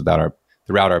systems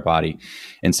throughout our body,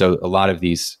 and so a lot of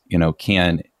these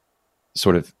can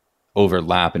sort of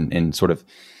overlap and sort of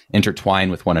intertwine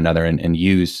with one another and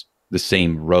use the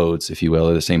same roads, if you will,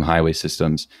 or the same highway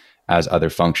systems as other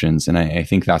functions. And I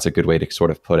think that's a good way to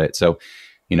sort of put it. So,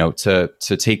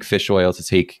 to take fish oil, to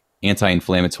take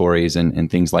anti-inflammatories and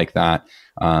things like that,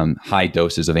 high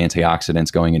doses of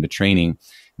antioxidants going into training,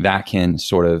 that can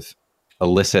sort of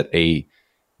elicit a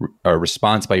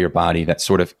response by your body that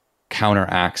sort of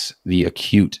counteracts the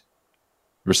acute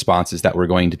responses that we're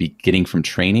going to be getting from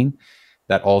training,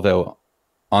 that although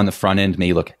on the front end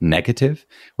may look negative,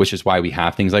 which is why we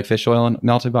have things like fish oil and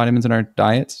multivitamins in our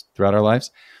diets throughout our lives.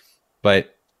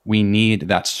 But we need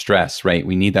that stress, right?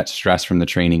 We need that stress from the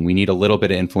training. We need a little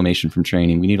bit of inflammation from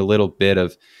training. We need a little bit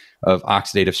of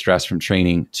oxidative stress from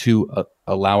training to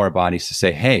allow our bodies to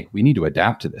say, hey, we need to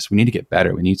adapt to this. We need to get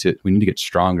better. We need to get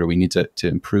stronger. We need to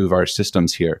improve our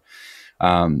systems here.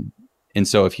 And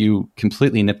so if you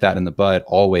completely nip that in the bud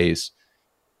always,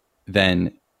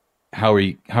 then how are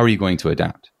you going to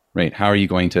adapt, right? How are you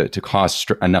going to cause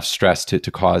enough stress to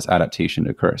cause adaptation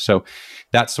to occur? So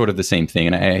that's sort of the same thing.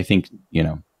 And I think,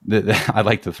 I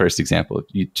like the first example.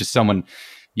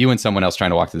 You and someone else trying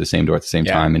to walk through the same door at the same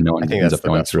time, and no one ends up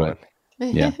going through it.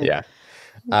 Yeah. Yeah.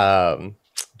 Do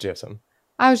you have some?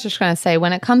 I was just going to say,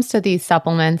 when it comes to these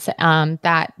supplements,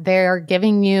 that they're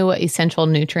giving you essential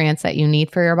nutrients that you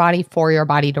need for your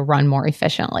body to run more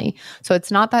efficiently. So it's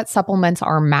not that supplements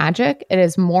are magic. It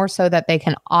is more so that they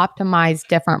can optimize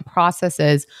different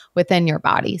processes within your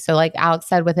body. So like Alex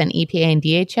said, within EPA and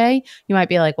DHA, you might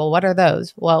be like, well, what are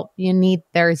those? Well,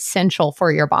 they're essential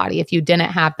for your body. If you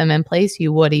didn't have them in place,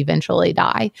 you would eventually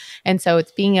die. And so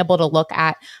it's being able to look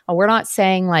at, we're not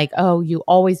saying like, oh, you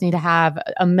always need to have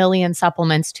a million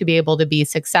supplements to be able to be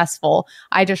successful.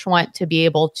 I just want to be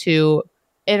able to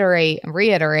iterate and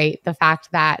reiterate the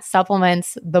fact that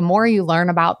supplements, the more you learn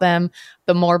about them,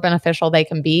 the more beneficial they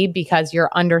can be, because you're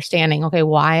understanding, okay,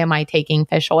 why am I taking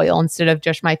fish oil instead of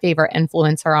just my favorite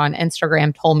influencer on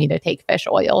Instagram told me to take fish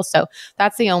oil. So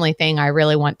that's the only thing I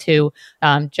really want to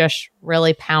just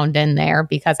really pound in there,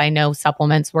 because I know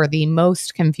supplements were the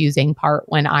most confusing part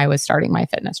when I was starting my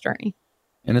fitness journey.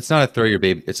 And it's not throw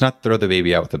the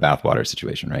baby out with the bathwater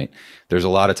situation, right? There's a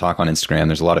lot of talk on Instagram.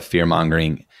 There's a lot of fear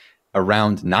mongering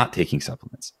around not taking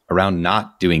supplements, around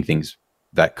not doing things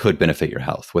that could benefit your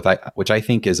health, which I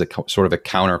think is sort of a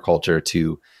counterculture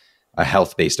to a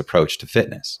health-based approach to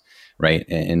fitness, right?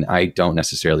 And I don't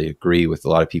necessarily agree with a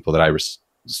lot of people that I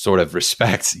sort of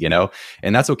respect,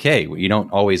 and that's okay. You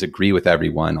don't always agree with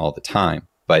everyone all the time,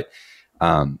 but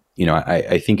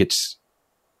I think it's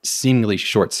seemingly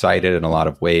short-sighted in a lot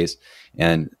of ways.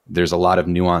 And there's a lot of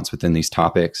nuance within these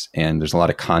topics, and there's a lot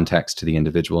of context to the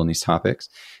individual in these topics.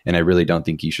 And I really don't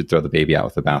think you should throw the baby out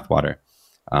with the bathwater.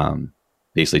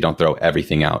 Basically, don't throw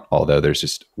everything out, although there's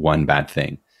just one bad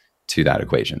thing to that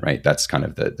equation, right? That's kind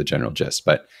of the general gist.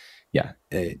 But yeah,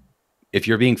 if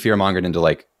you're being fear-mongered into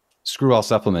like, screw all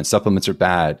supplements are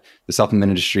bad, the supplement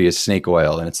industry is snake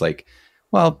oil, and it's like,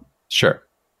 well, sure,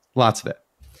 lots of it.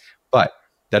 But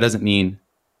that doesn't mean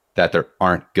that there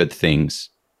aren't good things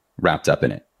wrapped up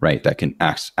in it, right? That can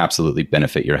absolutely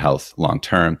benefit your health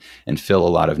long-term and fill a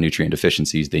lot of nutrient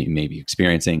deficiencies that you may be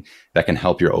experiencing that can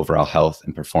help your overall health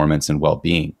and performance and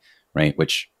well-being, right?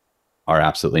 Which are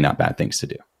absolutely not bad things to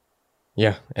do.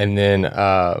 Yeah. And then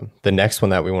the next one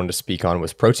that we wanted to speak on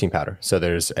was protein powder. So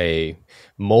there's a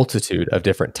multitude of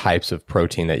different types of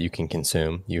protein that you can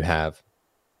consume. You have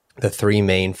the three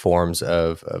main forms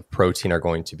of protein are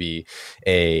going to be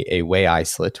a whey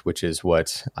isolate, which is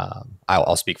what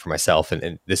I'll speak for myself.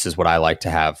 And this is what I like to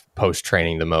have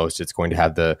post-training the most. It's going to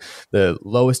have the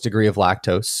lowest degree of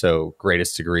lactose, so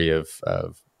greatest degree of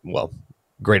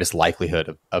greatest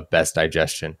likelihood of best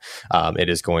digestion. It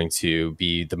is going to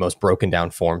be the most broken down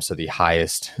form, so the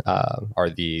highest or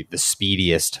the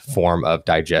speediest form of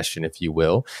digestion, if you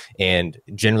will, and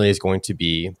generally is going to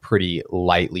be pretty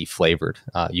lightly flavored.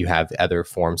 You have other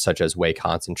forms such as whey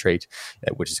concentrate,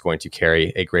 which is going to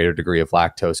carry a greater degree of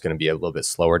lactose, going to be a little bit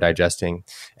slower digesting.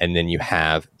 And then you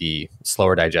have the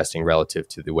slower digesting relative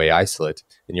to the whey isolate.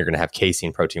 Then you're going to have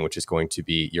casein protein, which is going to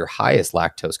be your highest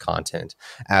lactose content,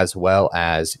 as well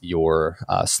as your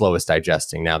slowest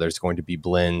digesting. Now, there's going to be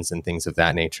blends and things of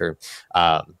that nature.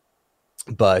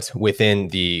 But within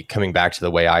coming back to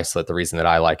the whey isolate, the reason that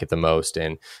I like it the most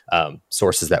and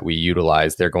sources that we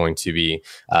utilize, they're going to be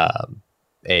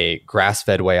a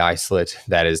grass-fed whey isolate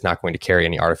that is not going to carry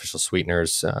any artificial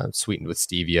sweeteners, sweetened with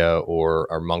stevia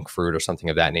or monk fruit or something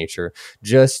of that nature.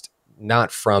 Just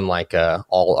not from like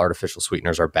all artificial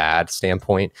sweeteners are bad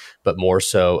standpoint, but more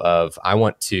so of I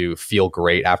want to feel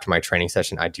great after my training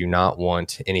session. I do not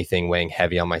want anything weighing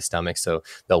heavy on my stomach. So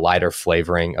the lighter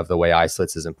flavoring of the whey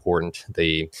isolates is important.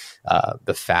 The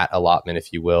fat allotment,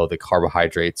 if you will, the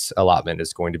carbohydrates allotment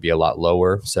is going to be a lot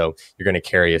lower. So you're going to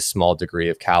carry a small degree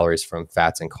of calories from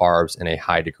fats and carbs and a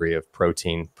high degree of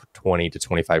protein. 20 to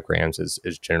 25 grams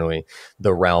is generally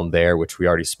the realm there, which we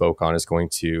already spoke on, is going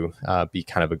to be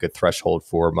kind of a good threshold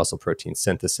for muscle protein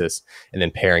synthesis. And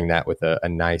then pairing that with a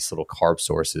nice little carb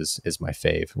source is my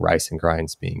fave, rice and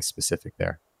grinds being specific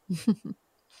there.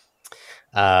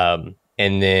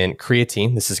 And then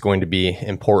creatine, this is going to be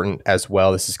important as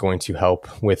well. This is going to help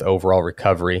with overall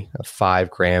recovery. 5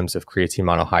 grams of creatine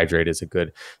monohydrate is a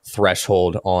good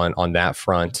threshold on that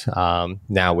front.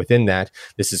 Now within that,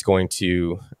 this is going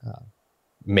to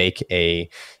make the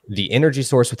energy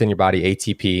source within your body,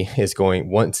 ATP, is going,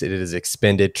 once it is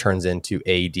expended, turns into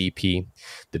ADP.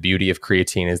 The beauty of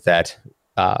creatine is that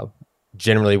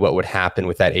generally what would happen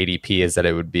with that ADP is that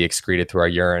it would be excreted through our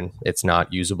urine. It's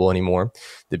not usable anymore.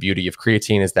 The beauty of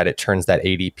creatine is that it turns that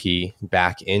ADP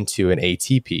back into an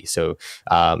ATP. So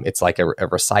it's like a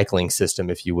recycling system,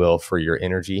 if you will, for your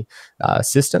energy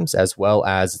systems, as well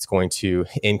as it's going to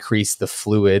increase the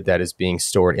fluid that is being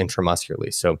stored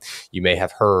intramuscularly. So you may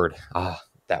have heard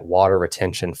that water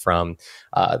retention from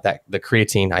the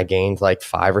creatine. I gained like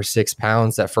 5 or 6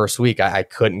 pounds that first week. I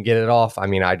couldn't get it off. I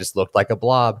mean, I just looked like a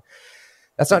blob.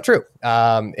 That's not true.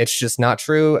 It's just not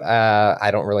true. I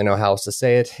don't really know how else to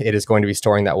say it. It is going to be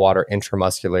storing that water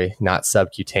intramuscularly, not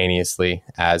subcutaneously,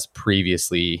 as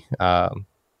previously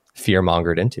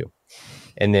fear-mongered into.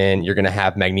 And then you're going to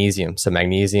have magnesium. So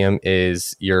magnesium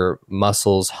is your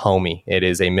muscle's homie. It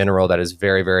is a mineral that is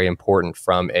very, very important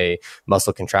from a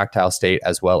muscle contractile state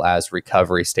as well as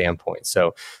recovery standpoint.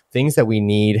 So things that we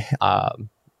need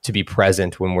to be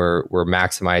present when we're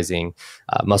maximizing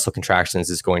muscle contractions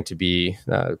is going to be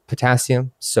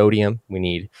potassium, sodium. We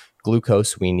need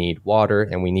glucose, we need water,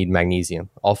 and we need magnesium.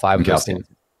 All five of those things,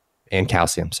 and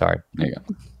calcium. Sorry. There you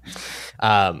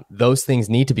go. Those things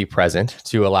need to be present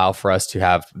to allow for us to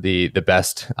have the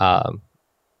best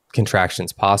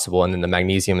contractions possible. And then the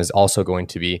magnesium is also going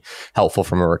to be helpful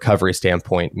from a recovery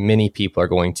standpoint. Many people are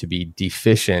going to be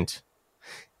deficient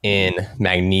in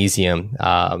magnesium.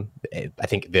 I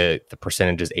think the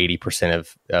percentage is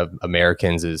 80% of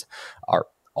Americans are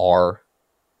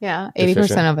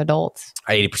 80% of adults.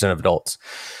 80% of adults.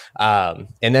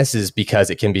 And this is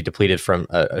because it can be depleted from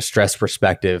a stress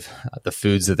perspective. The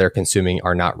foods that they're consuming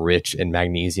are not rich in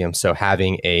magnesium. So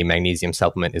having a magnesium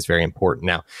supplement is very important.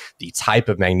 Now, the type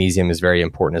of magnesium is very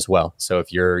important as well. So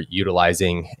if you're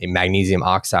utilizing a magnesium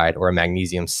oxide or a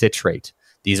magnesium citrate,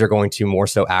 these are going to more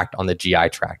so act on the GI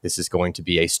tract. This is going to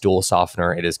be a stool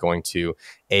softener. It is going to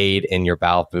aid in your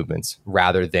bowel movements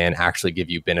rather than actually give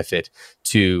you benefit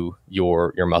to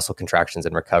your muscle contractions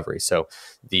and recovery. So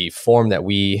the form that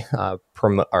we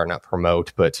promote is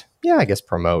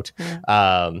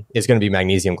going to be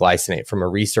magnesium glycinate. From a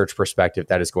research perspective,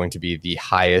 that is going to be the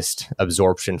highest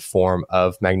absorption form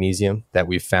of magnesium that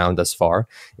we've found thus far.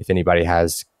 If anybody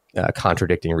has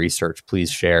contradicting research,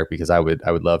 please share, because I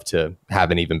would love to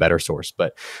have an even better source.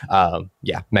 But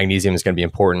magnesium is going to be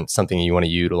important, something you want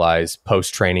to utilize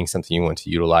post training, something you want to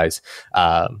utilize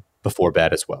before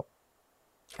bed as well.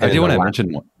 I do want to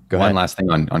mention one last thing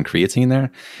on creatine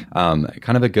there.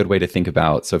 Kind of a good way to think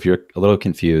about. So if you're a little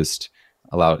confused,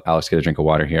 allow Alex to get a drink of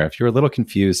water here. If you're a little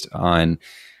confused on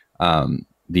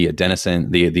the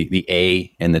adenosine, the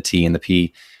A and the T and the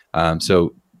P,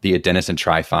 so the adenosine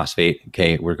triphosphate.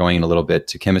 Okay, we're going a little bit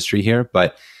to chemistry here,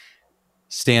 but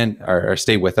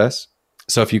stay with us.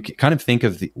 So if you kind of think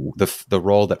of the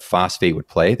role that phosphate would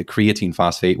play, the creatine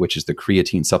phosphate, which is the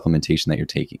creatine supplementation that you're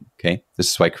taking. Okay, this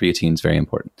is why creatine is very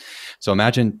important. So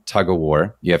imagine tug of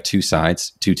war. You have two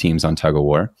sides, two teams on tug of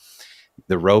war.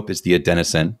 The rope is the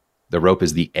adenosine. The rope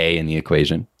is the A in the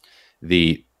equation.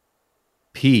 The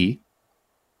P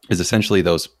is essentially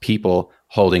those people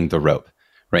holding the rope,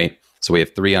 right? So we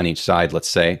have three on each side, let's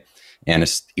say, and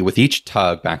with each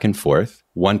tug back and forth,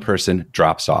 one person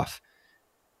drops off.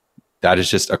 That is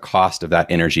just a cost of that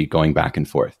energy going back and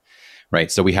forth,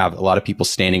 right? So we have a lot of people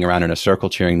standing around in a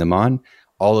circle cheering them on.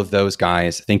 All of those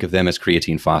guys, think of them as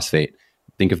creatine phosphate.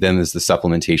 Think of them as the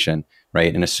supplementation,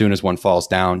 right? And as soon as one falls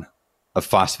down, a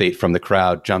phosphate from the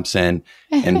crowd jumps in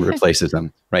and replaces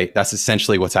them, right? That's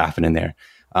essentially what's happening there.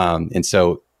 And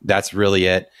so that's really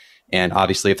it. And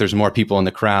obviously, if there's more people in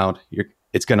the crowd,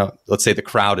 let's say the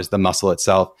crowd is the muscle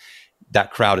itself.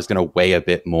 That crowd is going to weigh a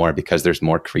bit more because there's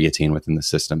more creatine within the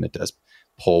system. It does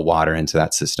pull water into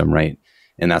that system, right?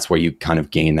 And that's where you kind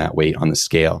of gain that weight on the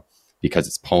scale, because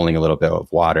it's pulling a little bit of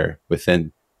water with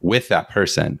that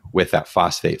person, with that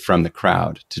phosphate from the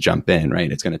crowd to jump in,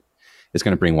 right? It's going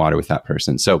to bring water with that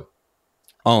person. So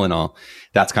all in all,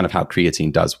 that's kind of how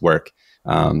creatine does work.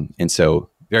 And so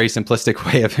very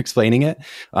simplistic way of explaining it.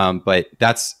 But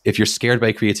that's, if you're scared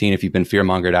by creatine, if you've been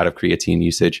fear-mongered out of creatine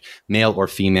usage, male or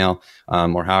female,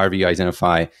 or however you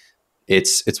identify,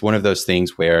 it's one of those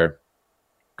things where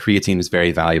creatine is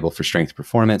very valuable for strength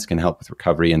performance, can help with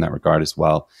recovery in that regard as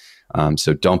well.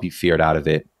 So don't be feared out of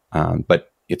it.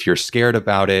 But if you're scared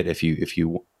about it, if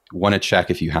you want to check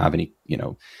if you have any,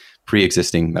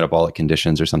 pre-existing metabolic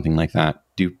conditions or something like that,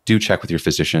 do check with your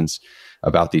physicians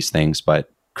about these things. But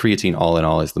creatine, all in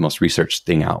all, is the most researched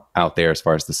thing out there as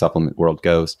far as the supplement world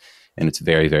goes, and it's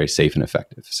very, very safe and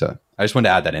effective. So I just wanted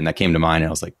to add that in. That came to mind, and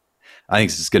I was like, I think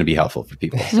this is going to be helpful for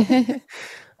people.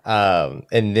 So.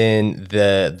 And then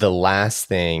the last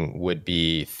thing would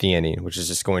be theanine, which is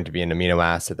just going to be an amino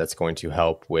acid that's going to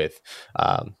help with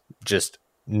just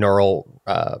neural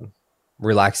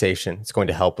relaxation. It's going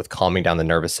to help with calming down the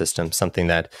nervous system, something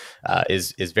that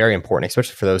is very important,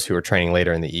 especially for those who are training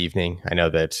later in the evening. I know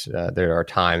that there are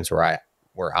times where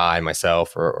I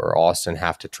myself or Austin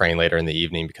have to train later in the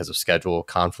evening because of schedule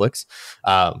conflicts.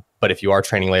 But if you are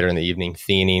training later in the evening,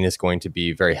 theanine is going to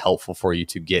be very helpful for you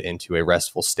to get into a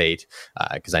restful state.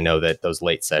 Because I know that those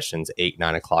late sessions, 8,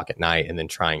 9 o'clock at night, and then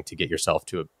trying to get yourself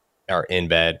are in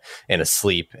bed and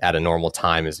asleep at a normal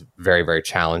time is very, very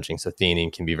challenging. So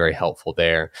theanine can be very helpful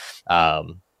there.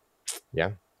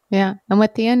 Yeah. And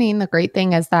with theanine, the great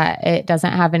thing is that it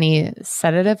doesn't have any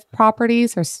sedative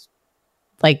properties or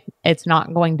like it's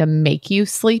not going to make you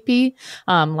sleepy.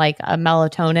 Like a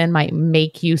melatonin might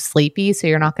make you sleepy. So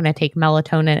you're not going to take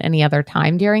melatonin any other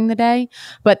time during the day.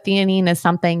 But theanine is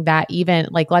something that even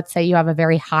like, let's say you have a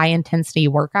very high intensity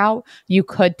workout, you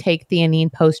could take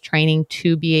theanine post training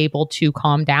to be able to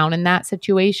calm down in that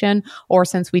situation. Or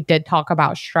since we did talk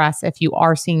about stress, if you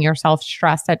are seeing yourself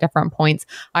stressed at different points,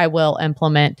 I will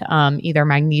implement either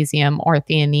magnesium or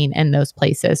theanine in those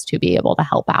places to be able to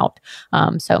help out.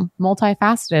 So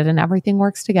multifaceted and everything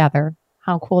works together.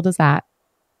 How cool does that?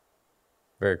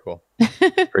 Very cool.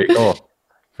 Pretty cool.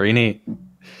 Pretty neat.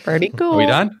 Pretty cool. Are we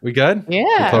done? We good?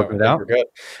 Yeah. We're good.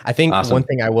 I think Awesome. One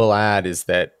thing I will add is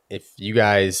that if you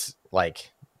guys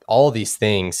like all these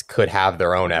things could have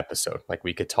their own episode. Like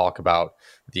we could talk about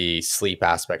the sleep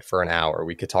aspect for an hour.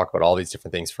 We could talk about all these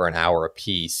different things for an hour a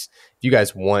piece. If you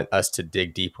guys want us to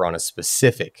dig deeper on a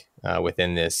specific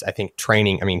within this, I think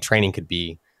training could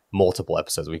be multiple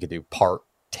episodes. We could do part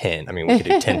 10. I mean, we could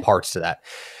do 10 parts to that.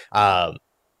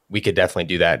 We could definitely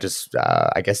do that. Just,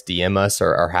 I guess, DM us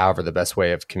or however the best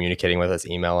way of communicating with us,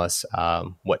 email us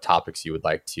what topics you would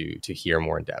like to hear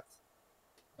more in depth.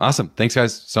 Awesome. Thanks,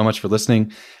 guys, so much for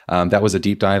listening. That was a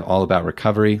deep dive all about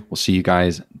recovery. We'll see you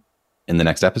guys in the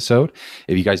next episode.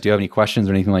 If you guys do have any questions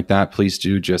or anything like that, please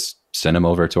do just send them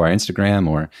over to our Instagram,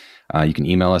 or you can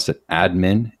email us at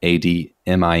admin,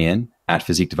 ADMIN,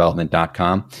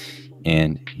 @physiquedevelopment.com,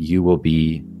 and you will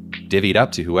be divvied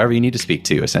up to whoever you need to speak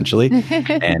to, essentially.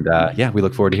 And yeah, we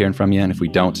look forward to hearing from you. And if we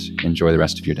don't, enjoy the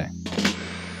rest of your day.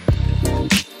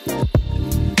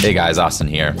 Hey guys, Austin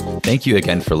here. Thank you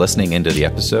again for listening into the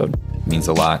episode. It means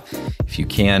a lot. If you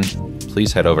can,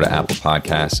 please head over to Apple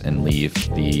Podcasts and leave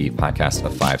the podcast a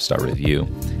 5-star review.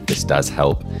 This does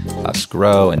help us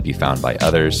grow and be found by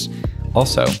others.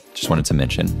 Also, just wanted to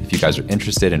mention, if you guys are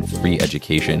interested in free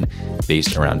education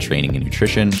based around training and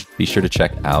nutrition, be sure to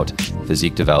check out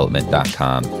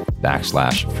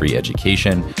physiquedevelopment.com/free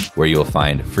education, where you'll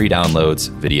find free downloads,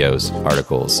 videos,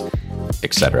 articles,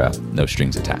 etc. No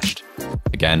strings attached.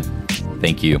 Again,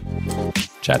 thank you.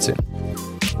 Chat soon.